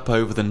build up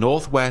over the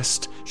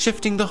northwest,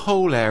 shifting the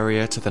whole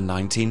area to the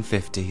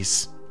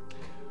 1950s.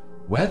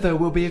 Weather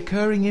will be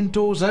occurring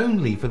indoors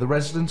only for the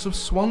residents of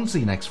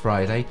Swansea next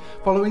Friday,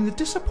 following the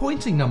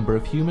disappointing number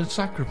of human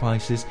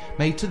sacrifices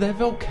made to their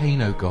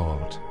volcano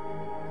god.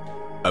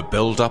 A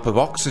build-up of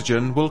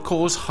oxygen will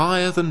cause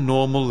higher than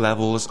normal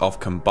levels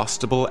of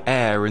combustible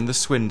air in the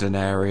Swindon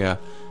area.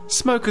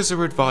 Smokers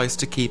are advised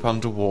to keep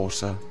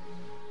underwater.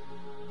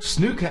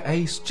 Snooker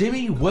ace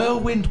Jimmy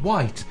Whirlwind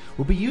White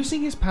will be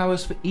using his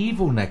powers for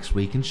evil next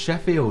week in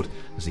Sheffield,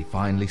 as he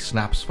finally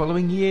snaps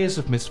following years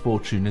of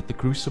misfortune at the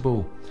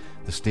Crucible.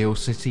 The Steel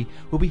City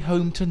will be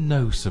home to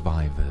no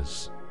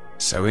survivors.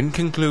 So in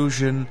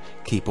conclusion,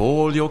 keep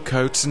all your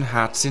coats and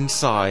hats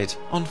inside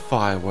on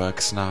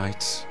fireworks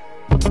night.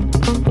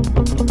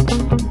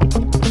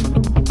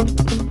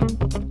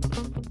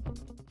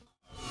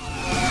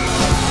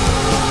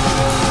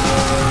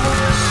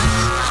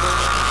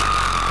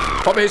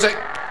 Pop music.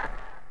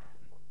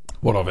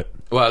 What of it?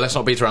 Well, let's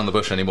not beat around the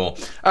bush anymore.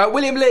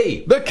 William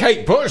Lee. The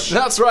Kate Bush!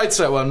 That's right,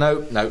 sir. Well,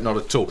 no, not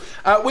at all.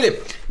 William,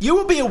 you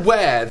will be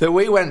aware that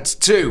we went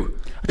to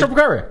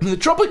Tropicaria. the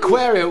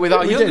Tropicaria with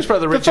our We youngest did.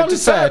 brother The Richard fun to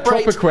fair,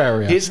 celebrate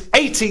Tropicaria. his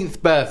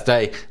 18th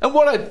birthday. And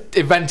what an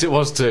event it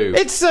was too.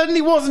 It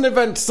certainly was an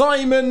event,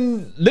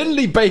 Simon.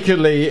 Lindley Baker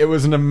Lee, it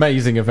was an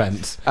amazing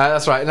event.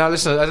 That's right. Now,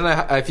 listen, I don't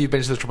know if you've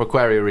been to the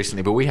Tropicaria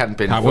recently, but we hadn't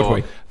been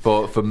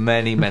for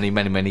many,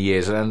 many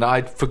years. And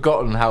I'd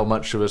forgotten how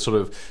much of a sort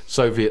of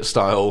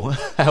Soviet-style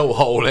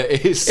hellhole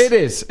it is. It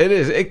is.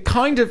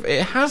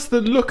 It has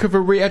the look of a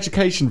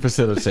re-education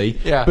facility,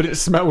 Yeah. but it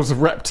smells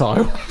of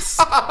reptiles.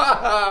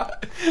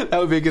 That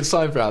would be a good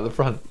sign for out the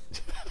front.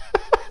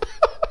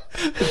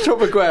 The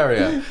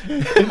Tropiquaria.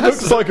 It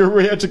looks like a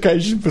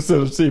re-education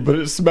facility, but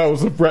it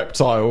smells of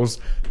reptiles,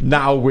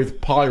 now with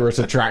pirate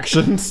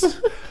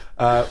attractions.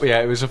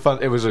 Yeah, it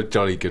was a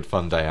jolly good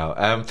fun day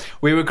out.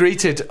 We were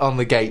greeted on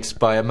the gate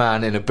by a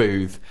man in a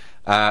booth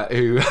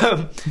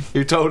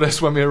who told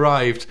us when we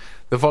arrived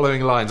the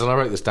following lines, and I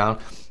wrote this down: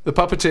 "The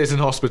puppeteer's in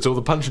hospital,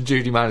 the Punch and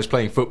Judy man is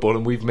playing football,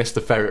 and we've missed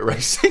the ferret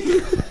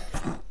racing."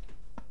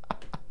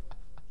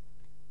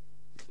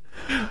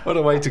 What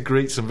a way to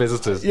greet some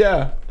visitors.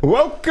 Yeah.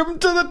 Welcome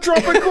to the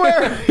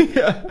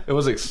Tropiquaria. It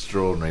was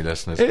extraordinary,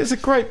 listeners. It is a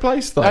great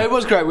place, though. It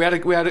was great. We had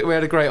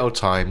a great old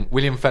time.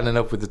 William fell in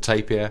love with the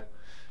tapir.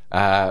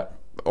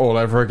 All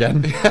over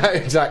again.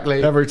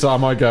 Exactly. Every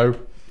time I go,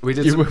 We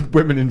did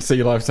women in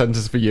sea life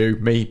centres for you,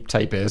 me,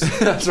 tapirs.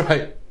 That's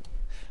right.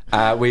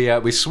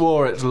 We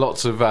swore at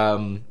lots of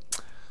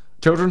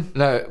Children?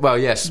 no, well,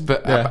 yes,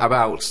 but Yeah.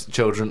 about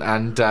children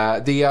and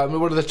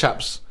what are the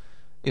chaps?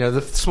 You know,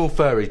 the small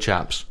furry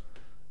chaps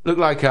look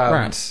like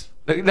Rats.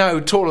 No,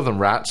 taller than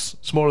rats,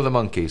 smaller than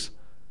monkeys.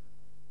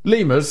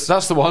 Lemurs?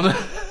 That's the one.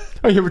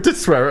 Oh, yeah, we did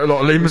swear at a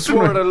lot of lemurs.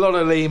 Swore didn't at we? a lot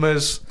of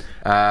lemurs.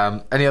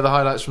 Any other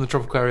highlights from the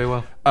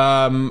Tropiquaria?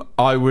 Well,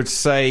 I would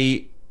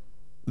say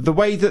the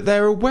way that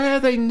they're aware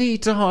they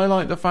need to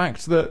highlight the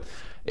fact that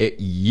it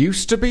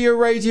used to be a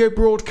radio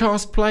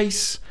broadcast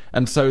place,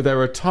 and so there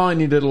are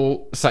tiny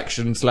little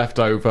sections left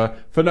over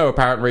for no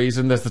apparent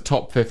reason. There's the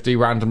top 50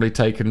 randomly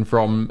taken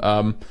from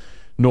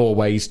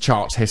Norway's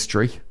charts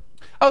history.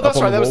 oh, that's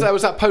up on right. the There wall.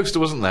 was that poster,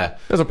 wasn't there?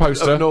 There's a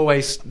poster. Of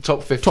Norway's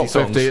top 50 Top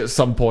songs. 50 at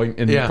some point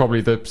in Yeah. probably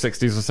the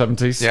 60s or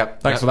 70s.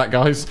 Yep, Thanks yep. for that,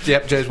 guys.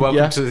 Yep, James, welcome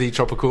Yeah. to the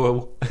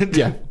tropical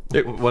Yeah.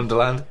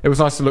 Wonderland. It was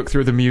nice to look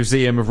through the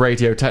Museum of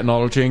Radio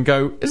Technology and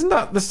go, isn't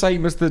that the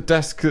same as the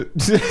desk at...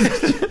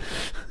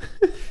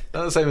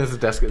 Not the same as the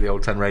desk at the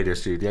Old 10 Radio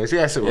Studios.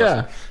 Yes, it was.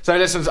 Yeah. So,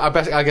 listen,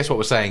 I guess what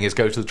we're saying is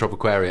go to the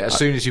Tropiquaria as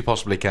soon as you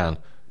possibly can.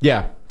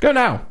 Yeah. Go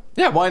now.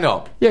 Yeah, why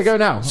not? Yeah, go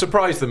now.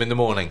 Surprise them in the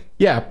morning.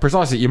 Yeah,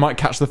 precisely. You might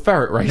catch the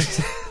ferret race.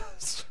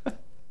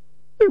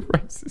 Who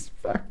races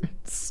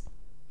ferrets?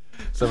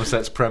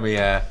 Somerset's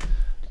premier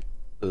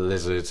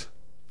lizard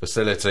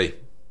facility.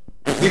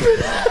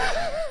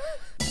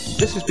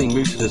 This is being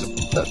mooted as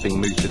that's being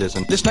mooted as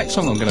this next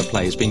song I'm going to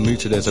play is being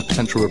mooted as a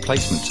potential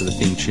replacement to the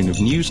theme tune of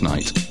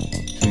Newsnight.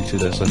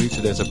 Mooted as this one's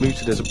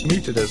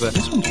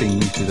being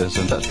mooted as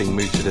that's being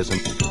mooted as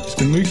it's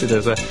been mooted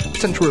as a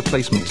potential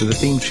replacement to the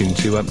theme tune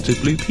to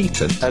Blue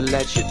Peter.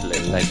 Allegedly.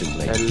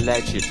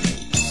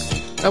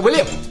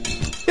 William.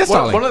 Yes,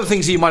 darling. One of the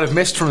things you might have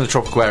missed from the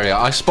Tropiquaria,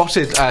 I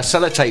spotted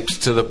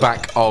sellotapes to the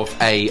back of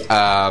a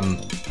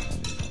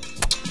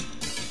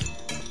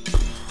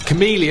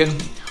chameleon.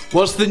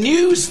 Was the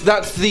news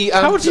that the...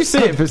 How would you see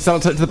it if it's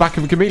sellotape to the back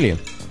of a chameleon?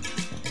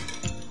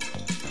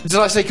 Did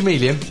I say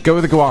chameleon? Go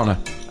with iguana.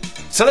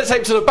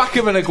 Sellotape to the back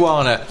of an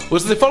iguana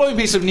was the following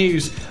piece of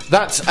news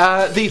that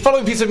the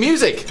following piece of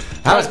music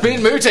has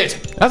been mooted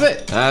That's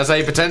it. as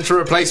a potential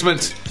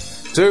replacement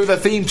to the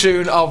theme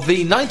tune of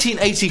the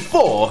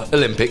 1984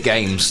 Olympic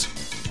Games.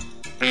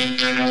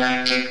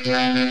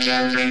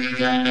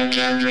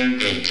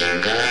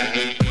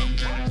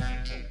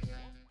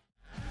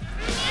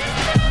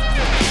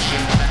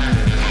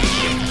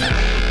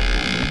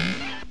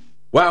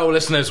 Well,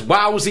 listeners,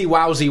 wowsy.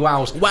 William,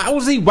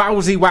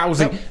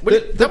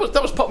 that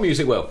was pop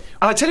music, Will.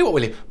 And I tell you what,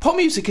 William, pop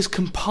music is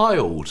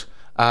compiled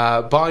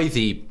by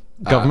the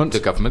Government. the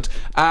government,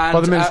 and,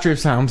 By the Ministry of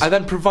Sound. and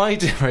then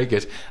provided very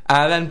good,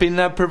 and then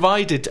been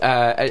provided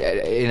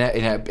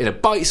in a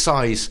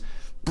bite-sized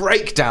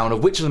breakdown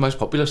of which are the most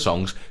popular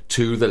songs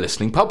to the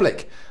listening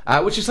public,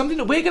 which is something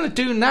that we're going to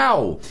do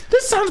now.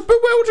 This sounds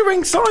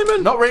bewildering,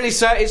 Simon. Not really,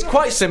 sir. It's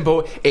quite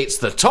simple. It's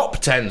the top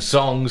 10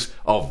 songs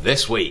of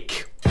this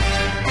week.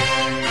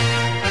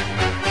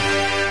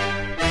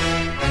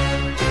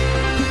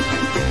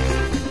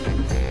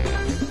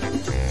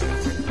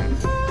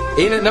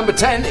 In at number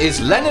 10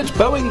 is Leonard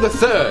Boeing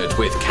III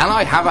with Can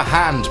I Have a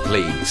Hand,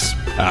 Please?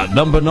 At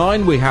number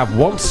 9, we have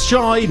Once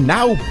Shy,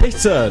 Now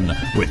Bitten,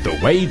 with The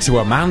Way to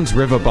a Man's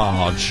River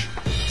Barge.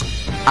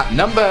 At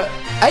number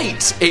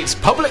 8, it's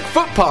Public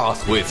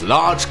Footpath with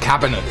Large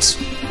Cabinet.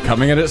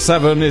 Coming in at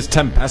 7 is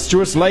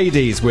Tempestuous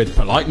Ladies, with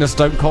Politeness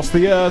Don't Cost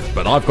the Earth,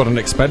 but I've got an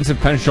expensive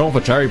penchant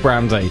for cherry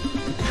brandy.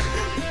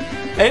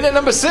 In at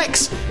number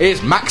 6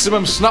 is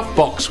Maximum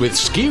Snuffbox with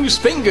Skew's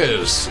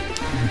Fingers.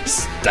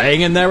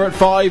 Staying in there at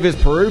 5 is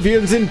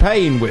Peruvians in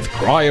Pain, with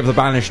Cry of the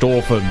Banished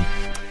Orphan.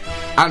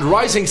 And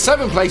rising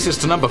 7 places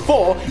to number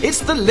 4, it's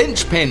the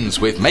Lynchpins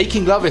with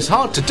Making Love is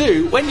Hard to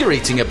Do When You're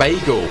Eating a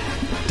Bagel.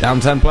 Down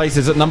 10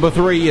 places at number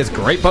 3 is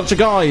Great Bunch of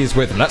Guys,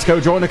 with Let's Go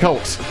Join a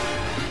Cult.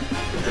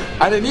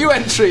 And a new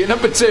entry at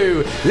number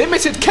 2,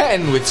 Limited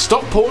Ken with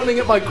Stop Pouring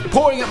at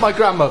My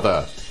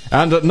Grandmother.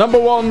 And at number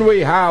 1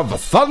 we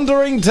have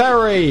Thundering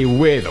Terry,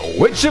 with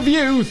Which of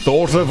You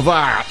Thought of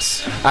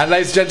That? And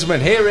ladies and gentlemen,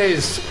 here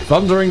is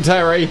Thundering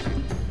Terry.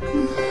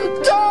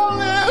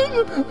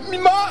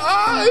 Darling, my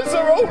eyes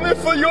are only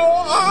for your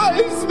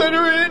eyes that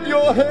are in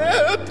your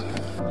head.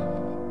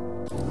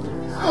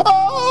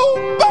 Oh,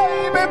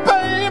 baby,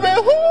 baby,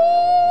 ooh,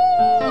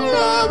 I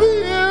love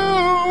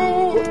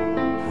you.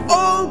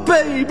 Oh,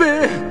 baby,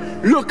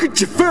 look at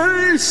your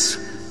face.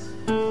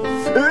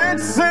 It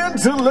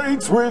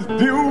scintillates with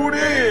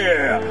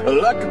beauty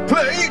like a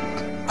plate.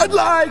 I'd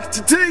like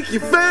to take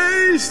your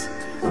face,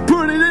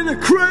 put it in a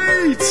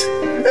crate.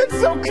 It's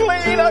so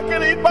clean I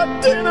can eat my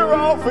dinner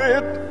off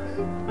it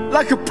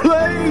like a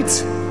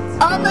plate.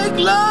 I make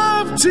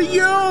love to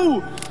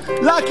you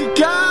like a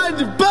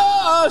kind of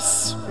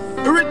bus,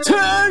 a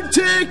return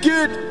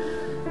ticket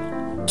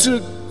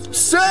to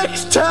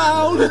Sex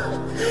Town.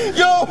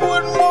 You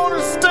wouldn't want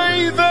to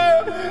stay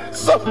there.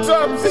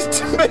 Sometimes it's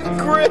a bit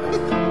grim.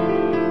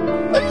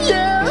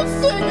 Yeah,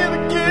 sing it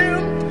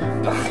again.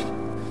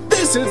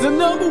 This is the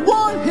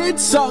 #1 hit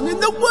song in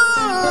the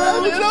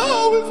world. And it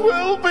always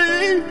will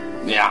be.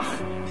 Yeah.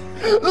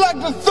 Like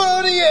the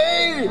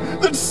 38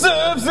 that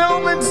serves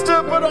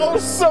Ilminster, but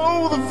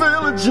also the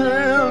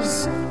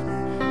villages.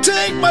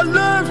 Take my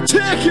love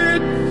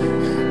ticket.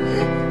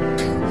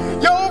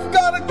 You've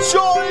got a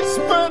choice,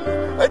 but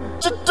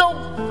just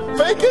don't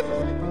fake it.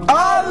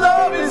 Our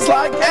love is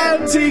like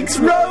Antiques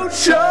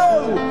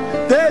Roadshow.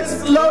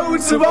 There's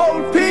loads of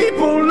old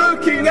people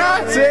looking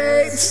at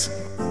it.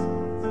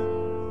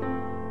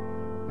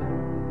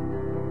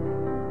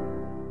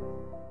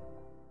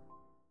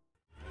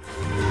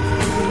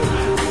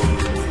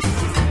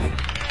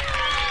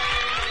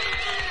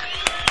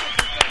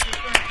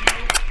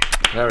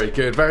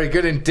 Very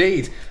good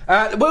indeed.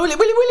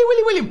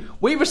 William,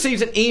 we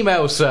received an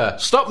email, sir.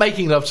 Stop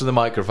making love to the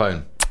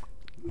microphone.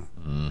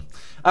 We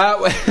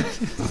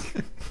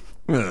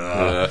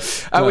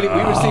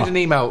received an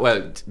email.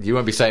 Well, you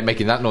won't be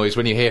making that noise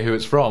when you hear who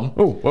it's from.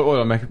 Oh, what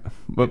am I making?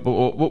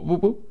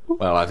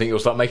 Well, I think you'll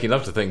start making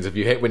love to things when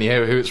you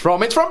hear who it's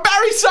from. It's from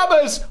Barry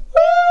Summers!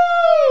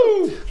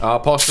 Woo! Our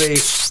posse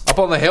up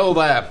on the hill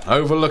there,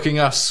 overlooking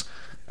us.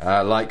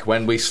 Like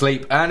when we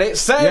sleep, and it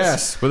says...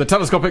 Yes, with a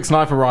telescopic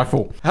sniper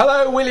rifle.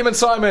 Hello, William and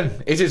Simon.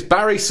 It is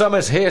Barry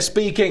Summers here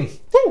speaking.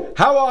 Woo!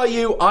 How are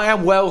you? I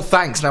am well,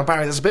 thanks. Now,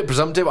 Barry, that's a bit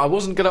presumptive. I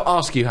wasn't going to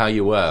ask you how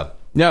you were.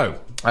 No.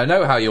 I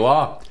know how you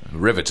are.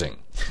 Riveting.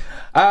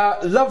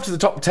 Love to the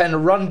Top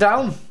 10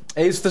 rundown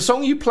is the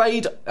song you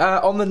played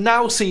on the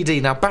Now CD.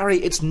 Now, Barry,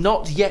 it's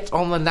not yet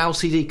on the Now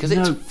CD because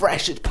it's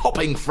fresh. It's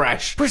popping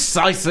fresh.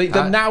 Precisely.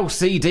 The Now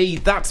CD,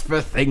 that's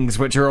for things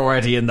which are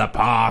already in the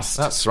past.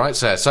 That's right,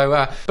 sir.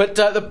 So, but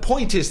the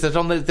point is that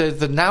on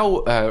the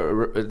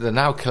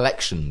Now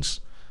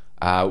collections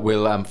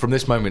will, from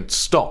this moment,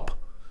 stop.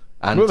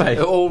 And will they?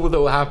 All that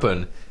will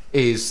happen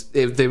is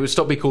they will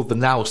stop being called the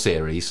Now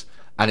series,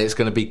 and it's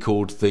going to be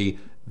called the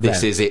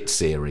This Is It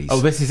series.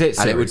 Oh, This Is It series.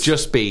 And it would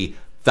just be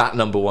that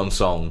 #1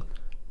 song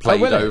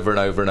played over and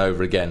over and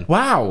over again.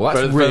 Wow,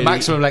 that's for the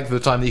maximum length of the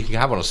time that you can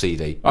have on a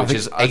CD, which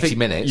is 80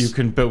 minutes. You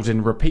can build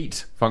in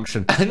repeat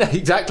function.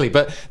 Exactly,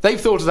 but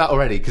they've thought of that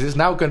already because it's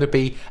now going to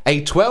be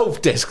a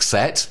 12-disc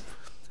set,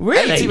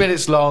 80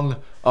 minutes long,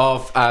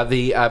 of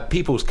the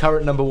People's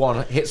current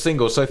 #1 hit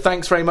single. So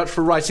thanks very much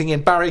for writing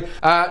in, Barry.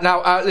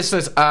 Now,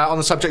 listeners, on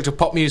the subject of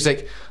pop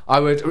music, I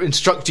would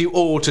instruct you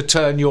all to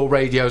turn your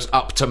radios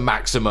up to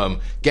maximum.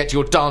 Get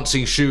your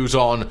dancing shoes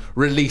on.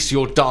 Release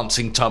your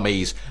dancing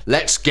tummies.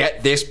 Let's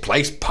get this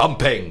place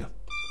pumping.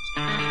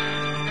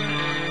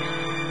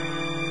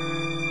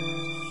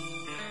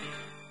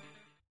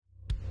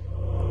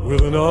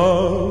 With an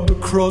arm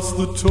across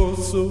the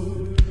torso,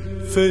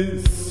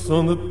 face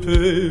on the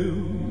pale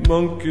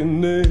monkey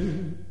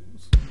nails.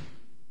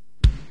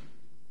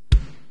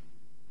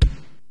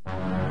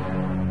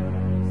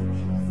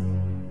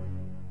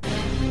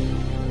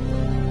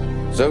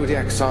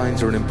 Zodiac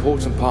signs are an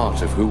important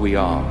part of who we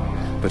are,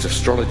 but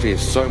astrology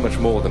is so much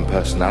more than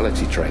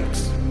personality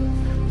traits.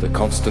 The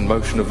constant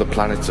motion of the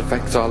planets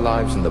affects our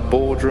lives in the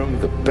boardroom,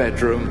 the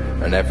bedroom,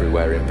 and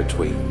everywhere in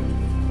between.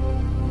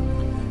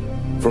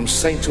 From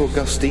St.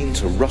 Augustine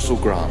to Russell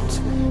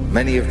Grant,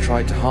 many have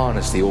tried to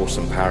harness the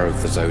awesome power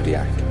of the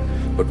Zodiac.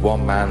 But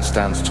one man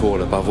stands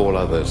tall above all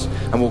others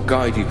and will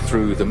guide you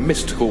through the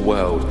mystical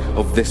world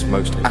of this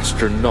most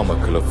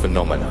astronomical of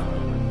phenomena.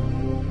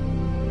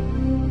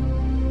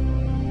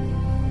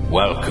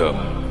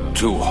 Welcome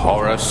to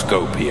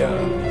Horoscopia.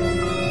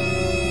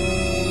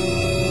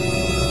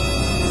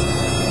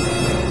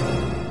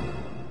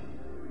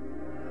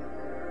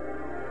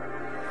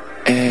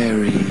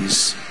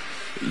 Aries.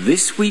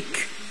 This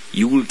week,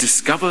 you will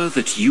discover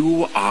that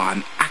you are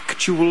an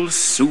actual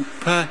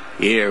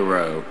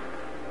superhero,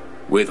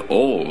 with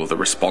all the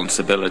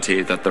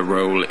responsibility that the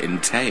role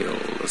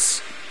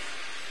entails.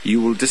 You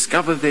will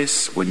discover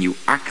this when you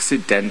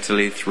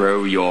accidentally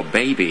throw your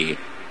baby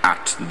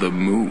at the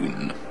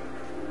moon,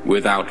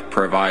 without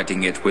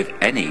providing it with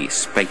any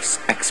space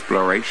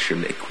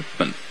exploration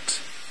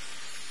equipment.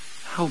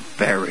 How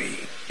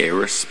very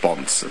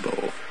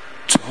irresponsible.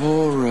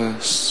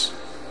 Taurus.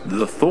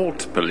 The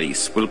thought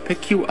police will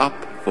pick you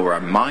up for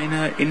a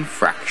minor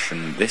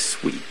infraction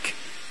this week,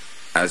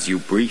 as you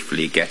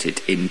briefly get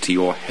it into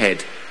your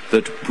head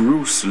that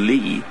Bruce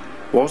Lee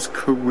was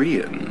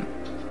Korean.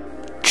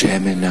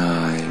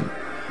 Gemini.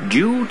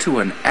 Due to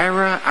an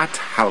error at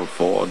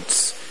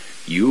Halford's,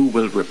 you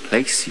will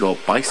replace your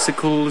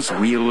bicycle's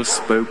wheel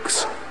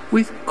spokes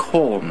with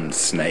corn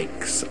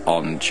snakes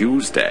on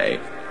Tuesday.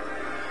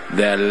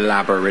 Their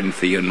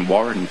labyrinthian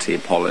warranty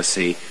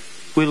policy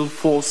will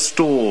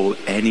forestall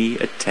any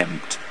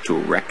attempt to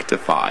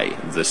rectify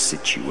the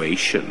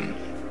situation.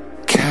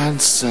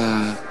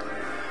 Cancer.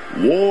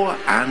 War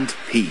and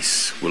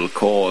peace will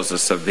cause a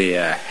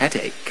severe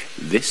headache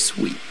this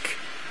week,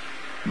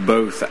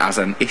 both as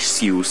an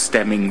issue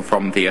stemming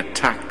from the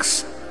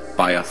attacks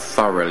by a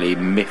thoroughly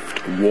miffed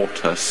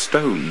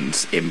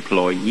Waterstones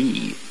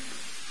employee,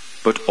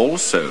 but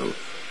also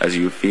as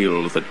you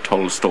feel that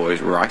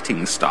Tolstoy's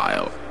writing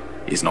style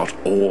is not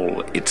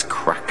all it's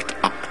cracked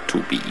up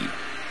to be.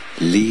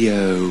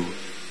 Leo.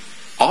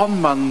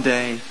 On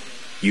Monday,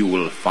 you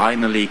will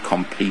finally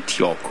complete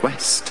your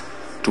quest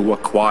to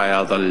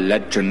acquire the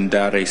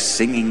legendary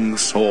singing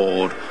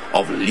sword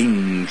of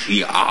Lin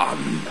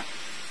Jian.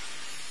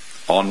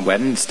 On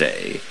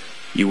Wednesday,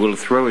 you will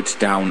throw it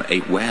down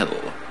a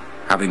well,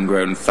 having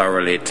grown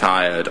thoroughly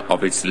tired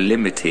of its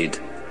limited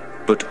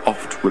but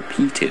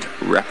oft-repeated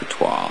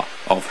repertoire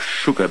of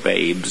Sugar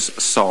Babes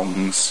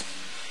songs.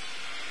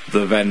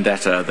 The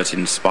vendetta that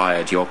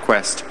inspired your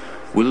quest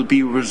will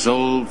be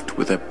resolved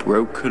with a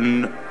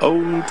broken,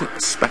 old,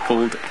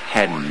 speckled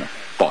hen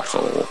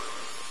bottle.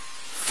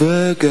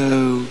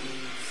 Virgo.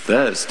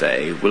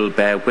 Thursday will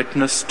bear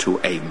witness to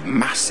a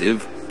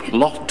massive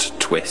plot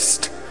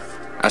twist,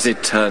 as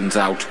it turns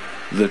out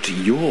that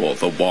you're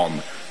the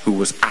one who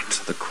was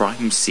at the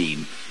crime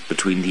scene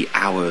between the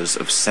hours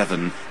of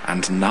 7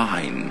 and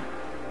 9.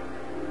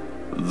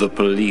 The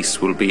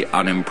police will be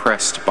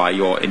unimpressed by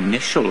your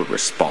initial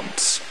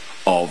response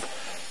of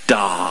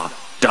da,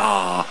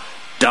 da,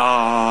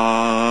 da.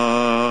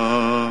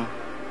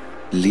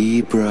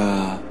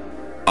 Libra.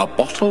 A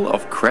bottle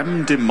of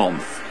creme de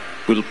menthe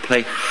will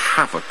play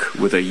havoc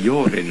with a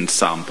urine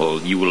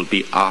sample you will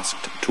be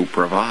asked to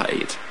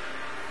provide.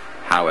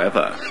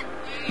 However,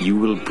 you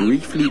will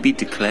briefly be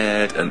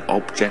declared an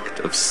object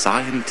of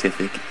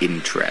scientific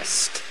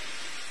interest,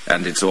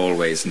 and it's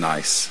always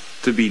nice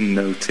to be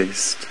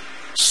noticed.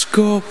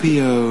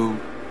 Scorpio.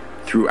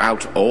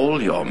 Throughout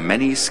all your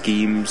many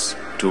schemes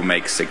to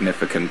make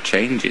significant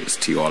changes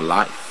to your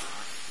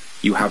life,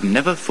 you have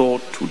never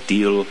thought to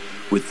deal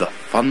with the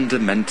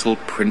fundamental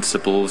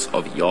principles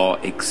of your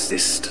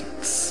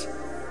existence.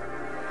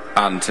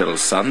 Until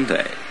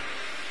Sunday,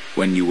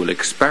 when you will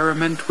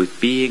experiment with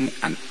being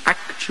an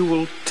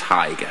actual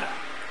tiger.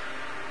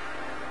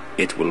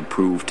 It will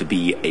prove to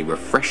be a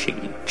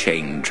refreshing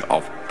change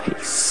of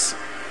pace.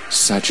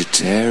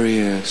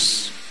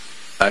 Sagittarius.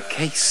 A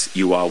case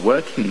you are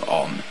working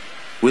on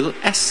will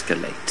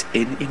escalate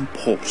in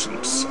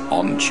importance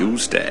on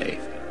Tuesday,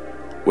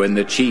 when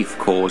the chief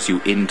calls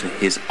you into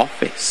his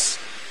office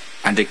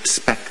and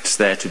expects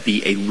there to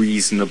be a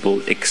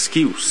reasonable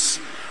excuse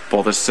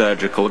for the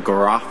surgical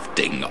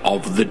grafting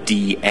of the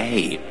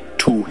DA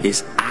to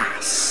his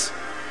ass.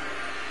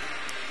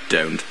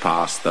 Don't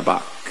pass the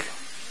buck.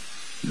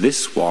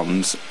 This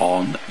one's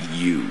on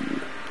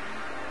you.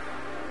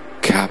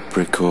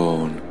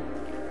 Capricorn.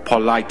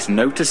 Polite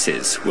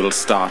notices will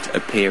start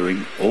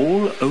appearing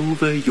all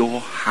over your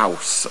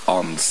house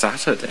on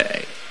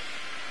Saturday,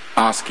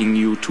 asking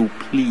you to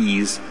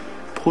please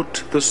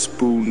put the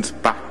spoons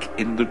back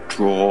in the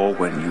drawer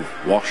when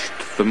you've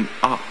washed them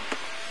up.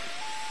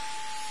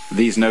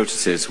 These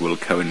notices will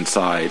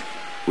coincide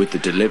with the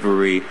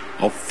delivery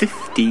of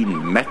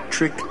 15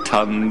 metric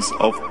tons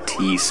of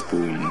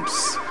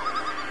teaspoons.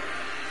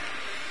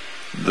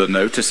 The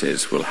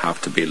notices will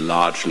have to be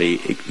largely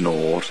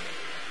ignored,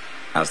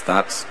 as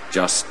that's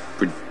just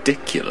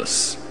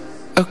ridiculous.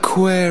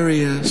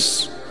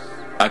 Aquarius.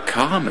 A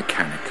car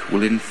mechanic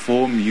will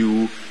inform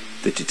you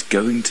that it's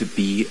going to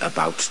be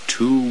about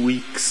 2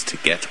 weeks to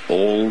get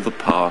all the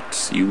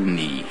parts you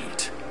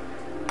need.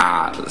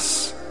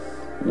 As,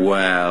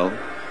 well,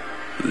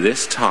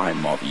 this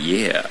time of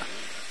year,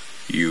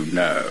 you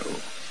know,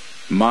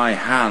 my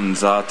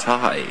hands are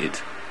tied.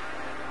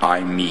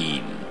 I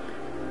mean,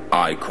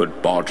 I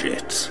could bodge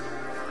it,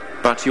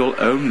 but you'll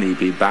only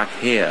be back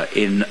here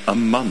in a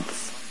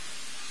month.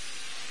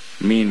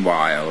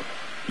 Meanwhile,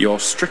 your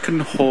stricken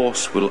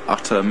horse will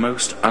utter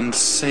most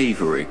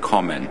unsavory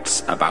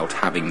comments about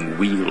having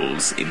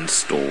wheels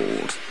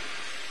installed.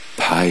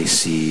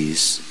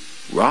 Pisces.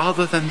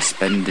 Rather than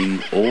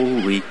spending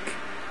all week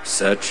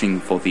searching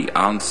for the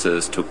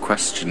answers to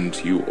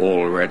questions you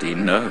already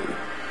know,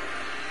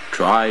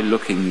 try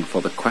looking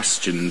for the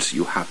questions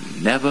you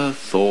have never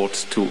thought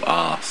to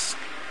ask.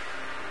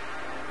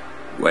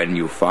 When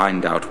you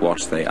find out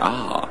what they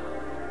are,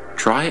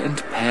 try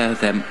and pair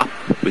them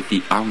up with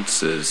the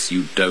answers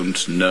you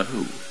don't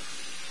know.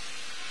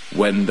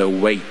 When the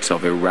weight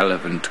of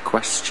irrelevant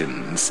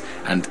questions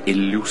and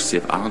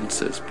elusive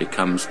answers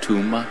becomes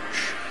too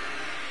much,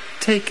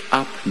 take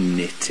up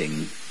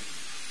knitting.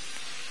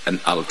 An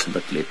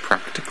ultimately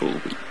practical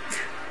week.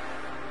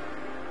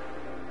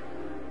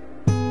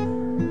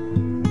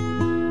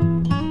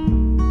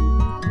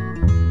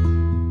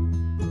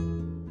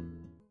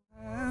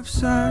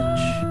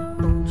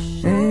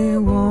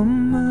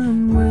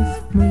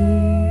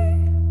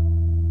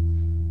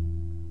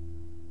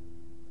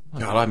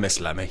 I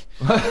miss Lemmy.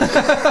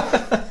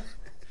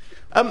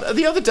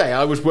 The other day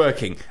I was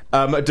working,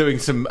 doing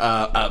some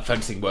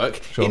fencing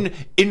work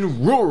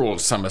in rural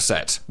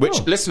Somerset.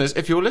 Which, listeners,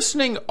 if you're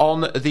listening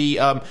on the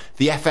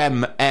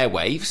FM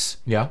airwaves,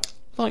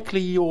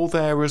 likely you're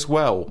there as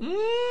well.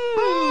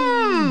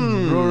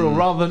 Rural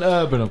rather than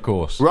urban, of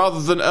course. Rather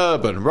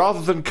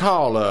than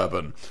Carl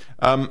Urban.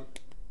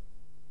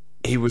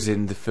 He was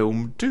in the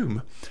film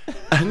Doom,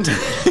 and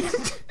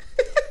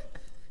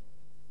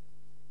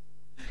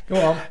go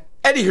on.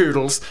 Any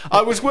hoodles,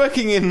 I was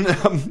working in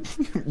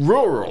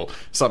rural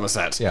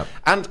Somerset. Yeah.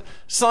 And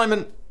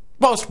Simon,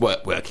 whilst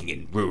working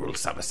in rural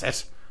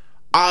Somerset,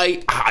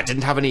 I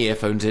didn't have any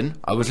earphones in.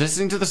 I was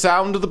listening to the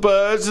sound of the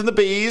birds and the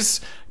bees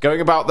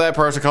going about their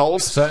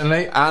protocols.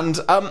 Certainly. And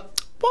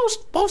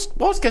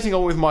whilst getting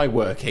on with my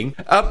working,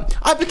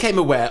 I became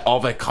aware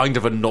of a kind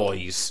of a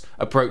noise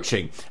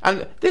approaching.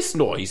 And this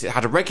noise, it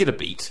had a regular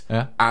beat,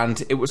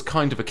 and it was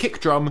kind of a kick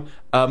drum,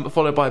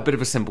 followed by a bit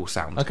of a cymbal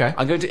sound. Okay.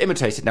 I'm going to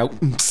imitate it now.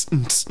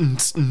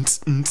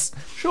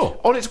 Sure.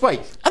 On its way.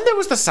 And there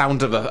was the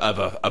sound of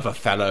a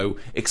fellow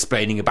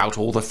explaining about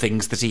all the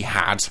things that he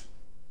had,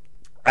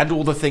 and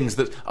all the things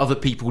that other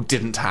people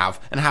didn't have,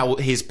 and how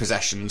his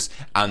possessions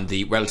and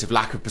the relative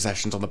lack of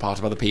possessions on the part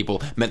of other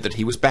people meant that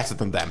he was better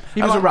than them.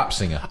 He was a rap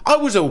singer. I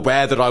was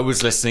aware that I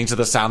was listening to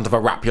the sound of a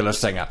rapulous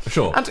singer.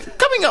 Sure. And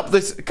coming up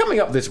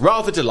this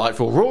rather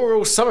delightful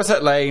rural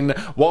Somerset Lane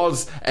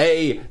was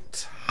a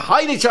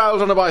tiny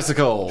child on a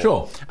bicycle.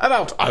 Sure.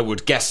 About, I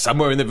would guess,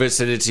 somewhere in the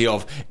vicinity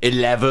of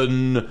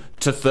 11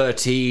 to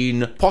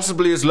 13,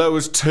 possibly as low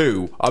as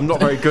 2. I'm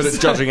not very good at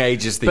judging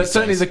ages these days. But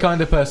certainly the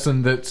kind of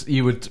person that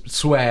you would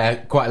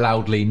swear quite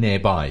loudly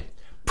nearby.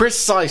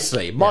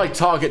 Precisely. My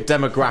target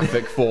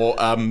demographic for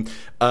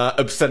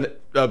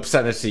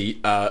obscenity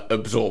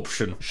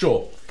absorption.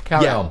 Sure.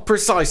 Carry on.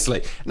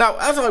 Precisely. Now,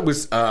 as I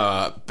was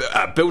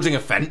building a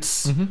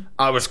fence,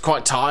 I was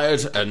quite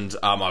tired, and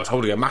I was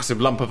holding a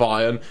massive lump of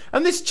iron,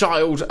 and this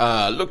child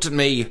looked at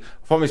me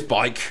from his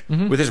bike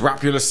with his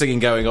rapulous singing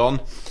going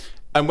on,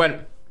 and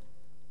went,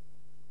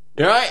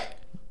 "You all right?"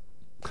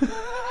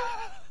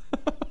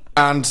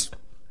 And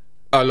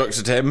I looked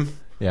at him.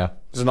 Yeah.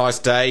 It was a nice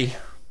day. Didn't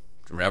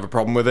really have a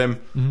problem with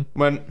him.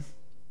 Went,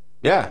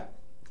 "Yeah.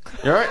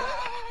 You all right?"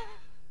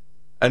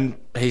 And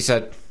he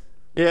said,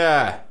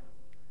 "Yeah."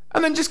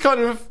 And then just kind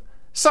of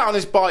sat on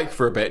his bike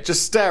for a bit,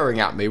 just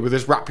staring at me with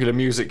this rapular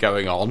music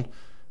going on.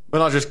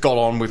 When I just got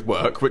on with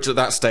work, which at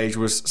that stage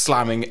was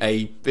slamming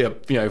a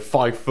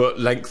 5 foot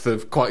length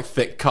of quite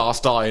thick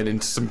cast iron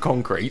into some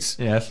concrete.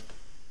 Yes.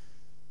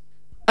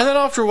 And then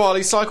after a while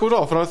he cycled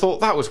off, and I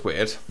thought that was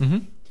weird.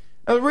 Now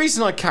the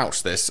reason I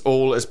couch this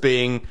all as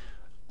being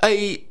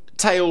a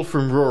tale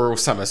from rural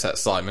Somerset,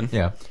 Simon,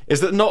 is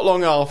that not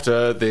long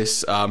after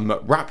this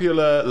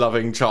rapula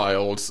loving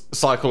child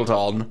cycled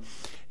on,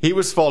 he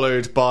was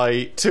followed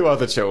by 2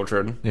 other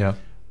children,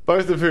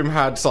 both of whom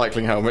had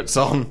cycling helmets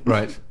on,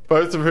 right?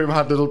 Both of whom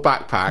had little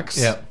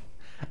backpacks,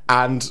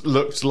 and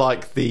looked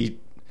like the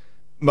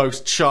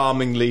most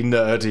charmingly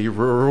nerdy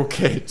rural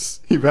kids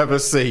you've ever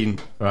seen.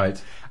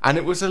 Right. And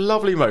it was a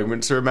lovely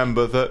moment to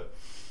remember that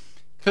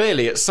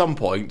clearly at some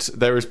point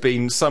there has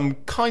been some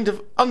kind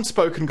of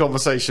unspoken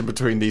conversation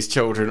between these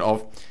children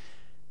of,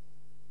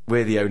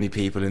 we're the only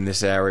people in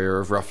this area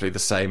of roughly the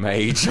same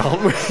age,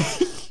 aren't we?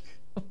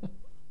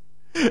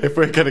 If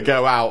we're going to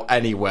go out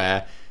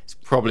anywhere, it's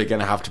probably going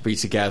to have to be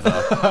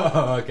together.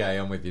 Okay,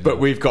 I'm with you. But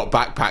we've got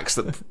backpacks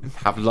that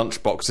have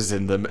lunch boxes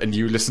in them, and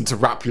you listen to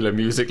rapula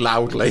music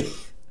loudly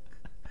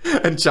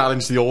and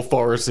challenge the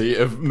authority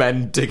of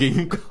men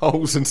digging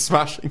holes and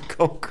smashing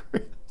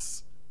concrete.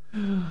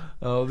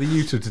 Oh, the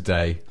youth of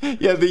today.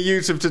 Yeah, the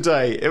youth of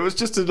today. It was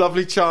just a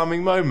lovely,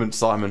 charming moment,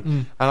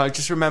 Simon. And I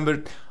just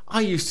remembered,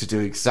 I used to do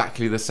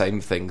exactly the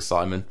same thing,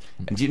 Simon.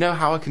 And do you know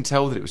how I can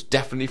tell that it was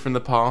definitely from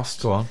the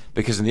past? Go on.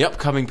 Because in the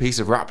upcoming piece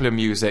of rapula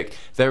music,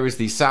 there is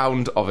the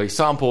sound of a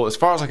sample, as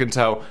far as I can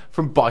tell,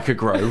 from Biker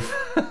Grove.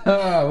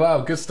 Oh,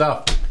 wow, good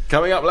stuff.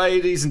 Coming up,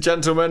 ladies and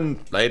gentlemen,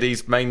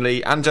 ladies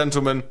mainly, and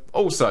gentlemen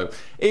also,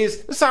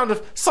 is the sound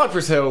of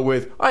Cypress Hill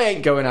with I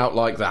Ain't Going Out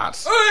Like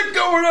That. I ain't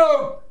going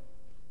out!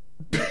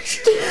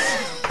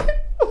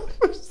 What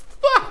was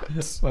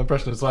that? My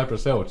impression of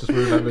Cypress Hill. Just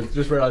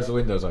realised the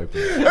window's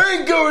open. I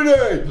ain't going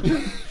out!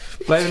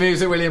 Play the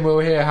music, William. We'll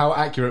hear how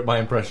accurate my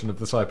impression of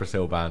the Cypress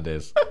Hill band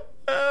is.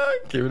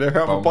 Give it a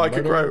half a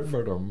Biker Grove.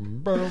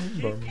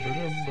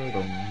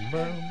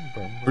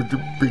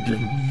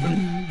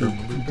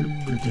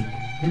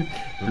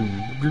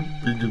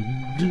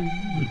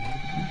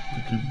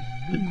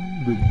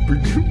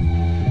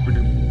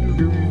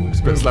 It's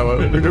a bit slower.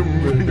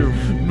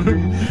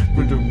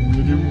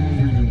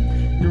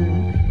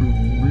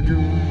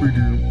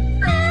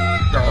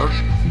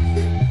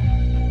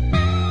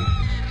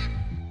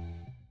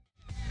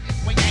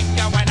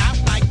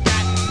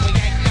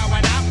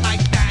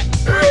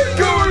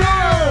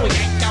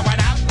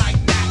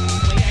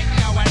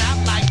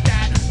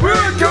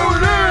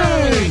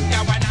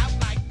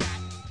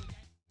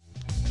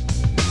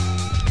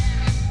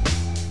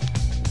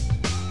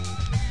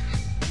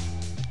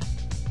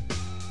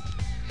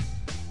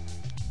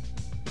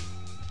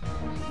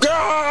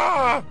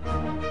 Ah!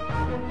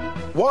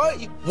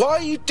 Why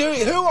are you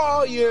doing? Who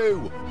are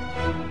you?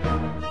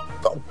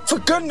 Oh, for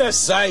goodness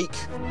sake!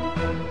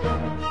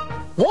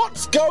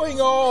 What's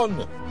going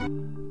on?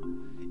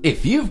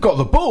 If you've got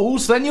the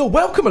balls, then you're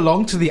welcome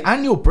along to the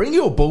annual Bring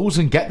Your Balls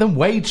and Get Them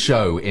Weighed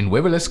show in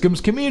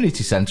Wiveliscombe's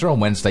Community Centre on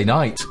Wednesday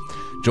night.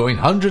 Join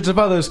hundreds of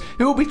others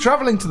who will be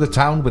travelling to the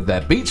town with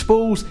their beach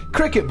balls,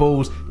 cricket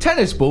balls,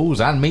 tennis balls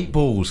and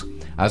meatballs.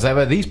 As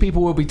ever, these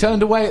people will be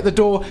turned away at the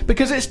door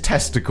because it's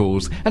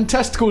testicles, and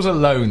testicles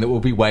alone that will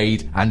be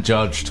weighed and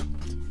judged.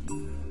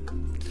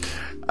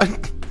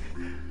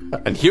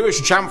 And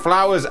Hewish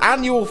Champflower's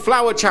annual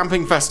Flower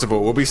Champing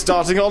Festival will be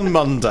starting on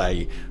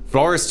Monday.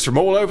 Florists from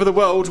all over the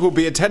world will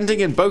be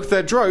attending in both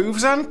their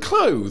droves and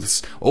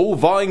clothes, all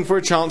vying for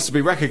a chance to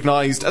be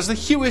recognised as the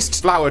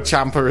Hewest flower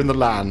champer in the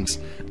land.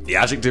 The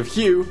adjective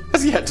Hugh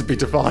has yet to be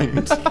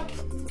defined.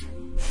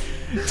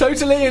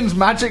 Total Ian's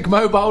Magic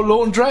Mobile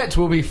Laundrette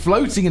will be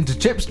floating into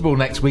Chipstable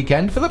next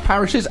weekend for the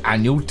parish's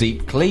annual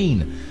deep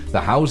clean. The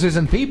houses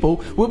and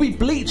people will be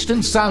bleached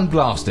and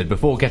sandblasted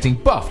before getting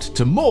buffed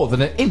to more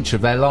than an inch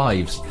of their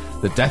lives.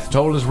 The death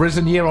toll has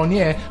risen year on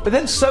year, but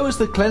then so has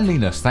the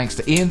cleanliness thanks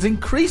to Ian's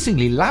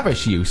increasingly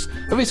lavish use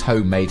of his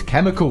homemade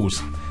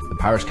chemicals. The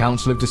parish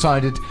council have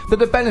decided that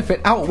the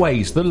benefit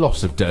outweighs the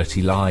loss of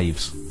dirty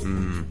lives.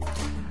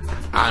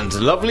 And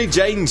lovely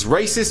Jane's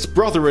racist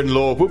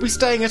brother-in-law will be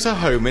staying at her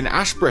home in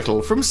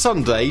Ashbrittle from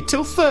Sunday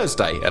till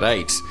Thursday at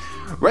 8.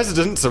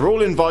 Residents are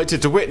all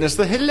invited to witness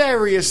the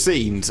hilarious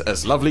scenes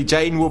as lovely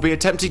Jane will be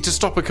attempting to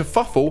stop a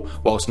kerfuffle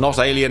whilst not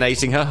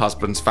alienating her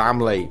husband's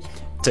family.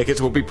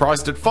 Tickets will be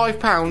priced at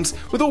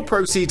 £5, with all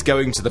proceeds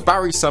going to the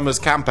Barry Summers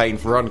campaign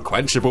for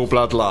unquenchable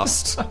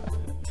bloodlust.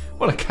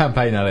 What a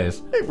campaign that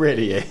is. It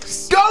really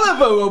is.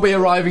 Gulliver will be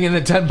arriving in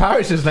the 10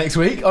 parishes next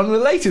week on the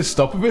latest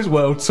stop of his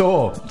world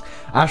tour.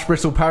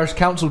 Ashbrittle Parish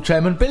Council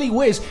Chairman Billy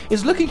Whiz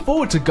is looking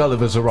forward to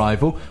Gulliver's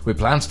arrival, with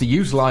plans to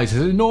utilise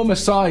his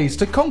enormous size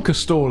to conquer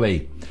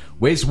Storley.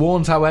 Whiz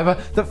warns,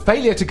 however, that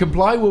failure to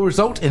comply will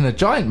result in the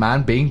giant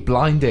man being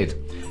blinded.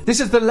 This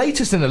is the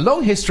latest in a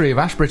long history of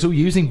Ashbrittle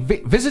using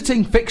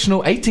visiting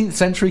fictional 18th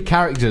century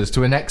characters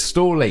to annex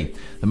Storley,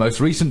 the most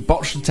recent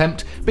botched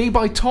attempt being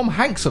by Tom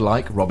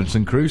Hanks-alike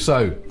Robinson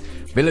Crusoe.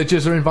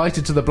 Villagers are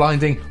invited to the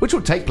blinding, which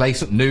will take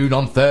place at noon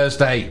on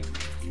Thursday.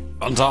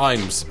 Fun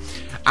times.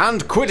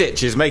 And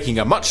Quidditch is making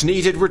a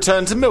much-needed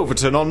return to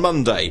Milverton on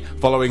Monday,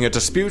 following a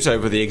dispute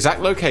over the exact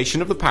location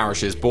of the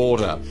parish's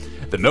border.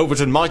 The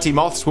Milverton Mighty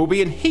Moths will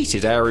be in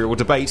heated aerial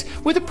debate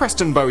with the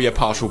Preston Bowyer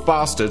partial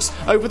bastards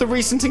over the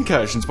recent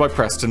incursions by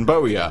Preston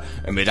Bowyer,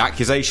 amid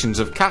accusations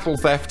of cattle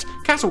theft,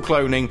 cattle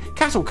cloning,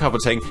 cattle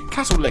coveting,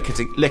 cattle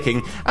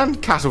licking,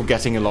 and cattle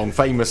getting along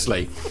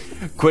famously.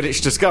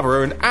 Quidditch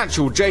discoverer and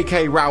actual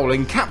J.K.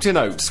 Rowling Captain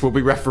Oates will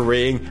be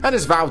refereeing and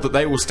has vowed that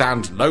they will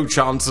stand no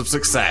chance of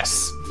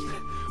success.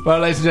 Well,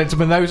 ladies and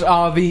gentlemen, those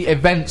are the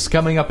events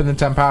coming up in the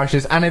 10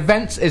 parishes. And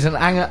events is an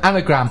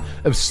anagram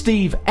of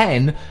Steve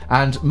N,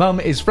 and Mum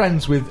is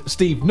friends with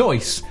Steve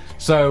Noyce,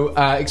 so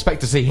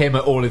expect to see him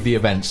at all of the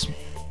events.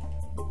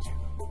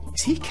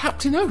 Is he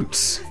Captain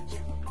Oates?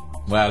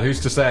 Well, who's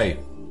to say?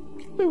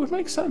 It would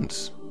make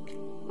sense.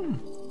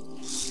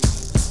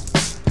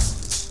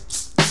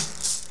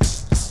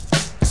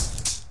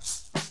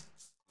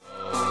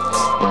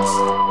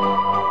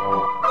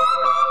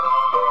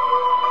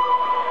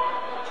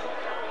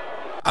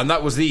 And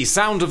that was the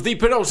sound of the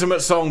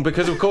penultimate song,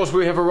 because of course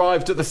we have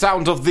arrived at the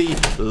sound of the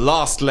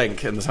last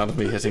link in the sound of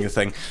me hitting a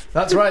thing.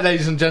 That's right,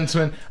 ladies and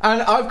gentlemen.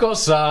 And I've got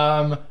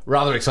some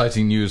rather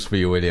exciting news for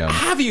you, William.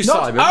 Have you, not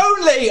Simon? Not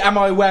only am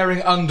I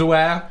wearing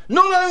underwear...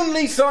 Not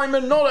only,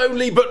 Simon, not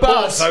only, but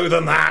more so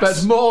than that.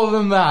 But more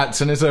than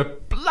that, and it's a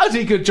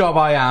bloody good job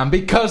I am,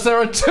 because there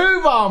are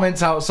 2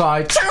 varmints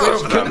outside,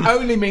 which can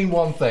only mean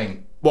one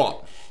thing.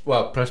 What?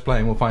 Well, press play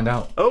and we'll find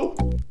out. Oh.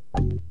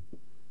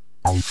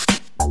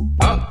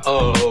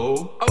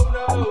 Uh-oh.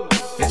 Oh no.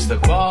 It's the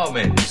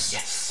varmints.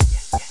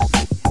 Yes.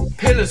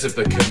 Pillars of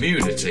the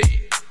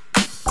community.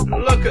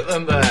 Look at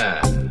them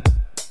there.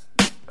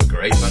 A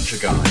great bunch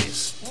of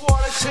guys.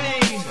 What a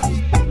team.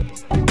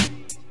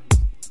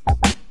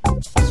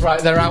 That's right,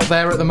 they're out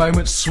there at the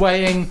moment,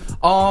 swaying,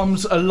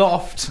 arms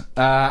aloft,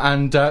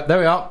 and there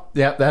we are.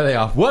 Yeah, there they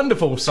are.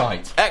 Wonderful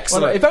sight.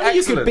 Excellent. Well, if only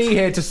Excellent. you could be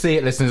here to see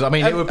it, listeners. I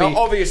mean, it would be...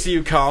 Obviously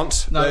you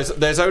can't. No.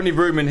 There's only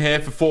room in here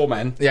for 4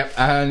 men. Yeah,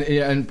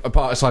 and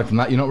apart aside from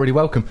that, you're not really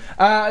welcome.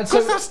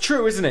 Because that's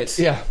true, isn't it?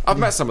 Yeah. I've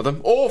met some of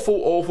them.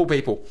 Awful, awful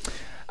people.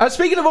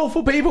 Speaking of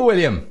awful people,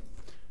 William,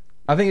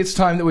 I think it's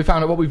time that we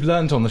found out what we've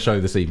learnt on the show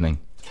this evening.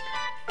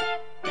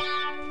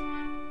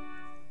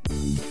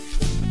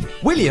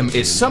 William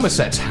is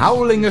Somerset's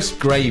howlingest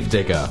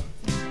gravedigger.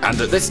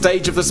 And at this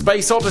stage of the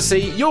Space Odyssey,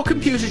 your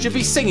computer should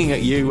be singing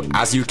at you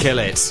as you kill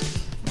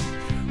it.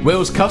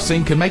 Will's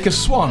cussing can make a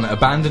swan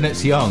abandon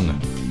its young.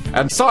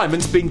 And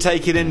Simon's been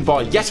taken in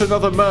by yet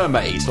another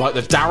mermaid, like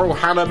the Daryl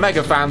Hannah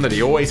mega fan that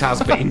he always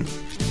has been.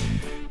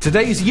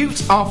 Today's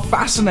youths are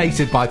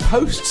fascinated by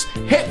posts,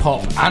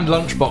 hip-hop and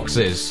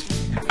lunchboxes.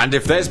 And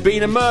if there's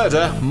been a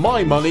murder,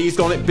 my money's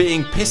on it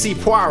being Pissy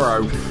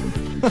Poirot.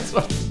 That's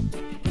right.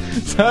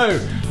 So,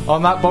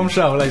 on that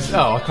bombshell, ladies...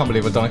 Oh, I can't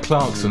believe I've done a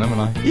Clarkson, haven't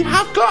I? You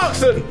have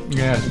Clarkson!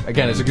 Yeah,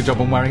 again, it's a good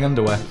job I'm wearing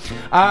underwear.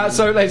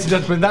 So, ladies and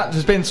gentlemen, that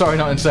has been Sorry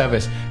Not in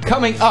Service.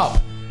 Coming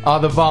up are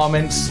the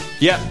varmints.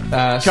 Yep.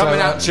 Coming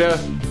at you.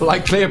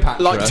 Like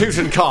Cleopatra. Like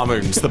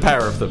Tutankhamun's, the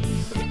pair of them.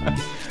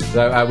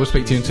 So, we'll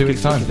speak to you in 2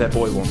 weeks' time. Their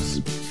boy wants.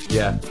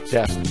 Yeah.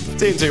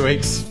 See you in 2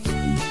 weeks.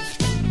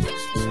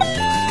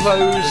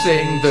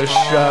 Closing the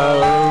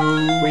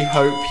show. We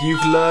hope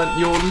you've learnt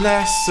your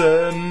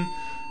lesson.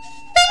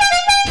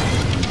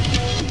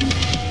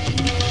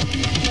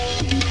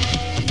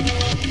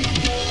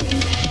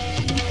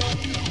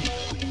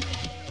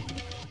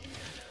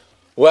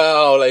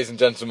 Well, ladies and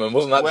gentlemen,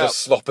 wasn't that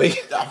just sloppy?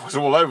 That was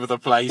all over the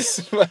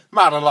place.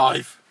 Man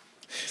alive.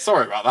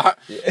 Sorry about that.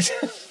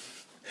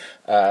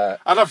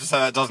 I'd love to say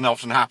that doesn't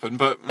often happen,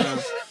 but...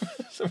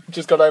 So we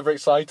just got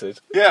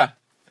overexcited. Yeah.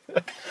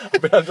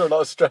 I've been under a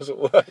lot of stress at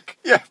work.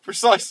 Yeah,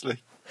 precisely.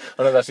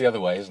 I know that's the other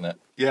way, isn't it?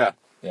 Yeah.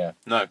 Yeah.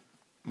 No.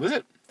 Was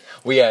it?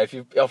 Well, yeah, if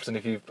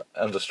you're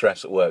under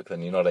stress at work,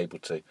 then you're not able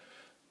to.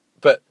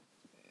 But,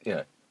 you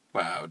know.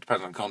 Well, it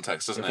depends on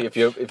context, doesn't If it?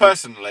 you-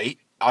 Personally,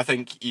 I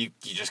think you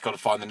just got to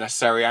find the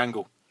necessary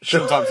angle.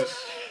 Sure. Sometimes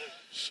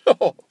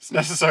it's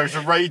necessary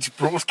to rage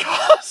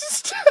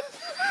broadcast.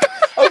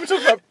 Oh, we're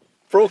talking about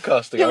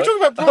broadcasting. Yeah, we're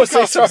talking about Oh,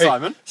 broadcasting, sorry.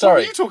 Simon. Sorry.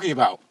 What were you talking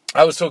about?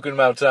 I was talking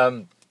about...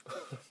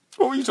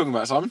 What were you talking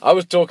about, Simon? I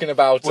was talking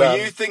about... Were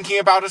you thinking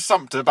about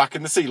Assumpta back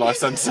in the Sea Life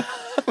Centre?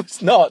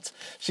 It's not.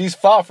 She's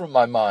far from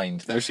my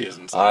mind. No, she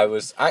isn't. I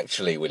was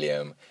actually,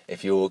 William,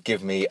 if you'll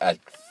give me a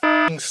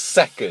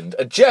second,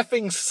 a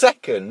jeffing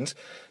second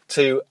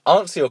to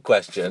answer your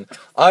question,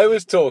 I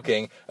was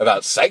talking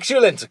about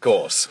sexual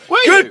intercourse. Were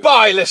you?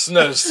 Goodbye,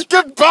 listeners.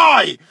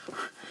 Goodbye!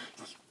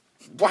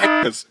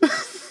 Wankers.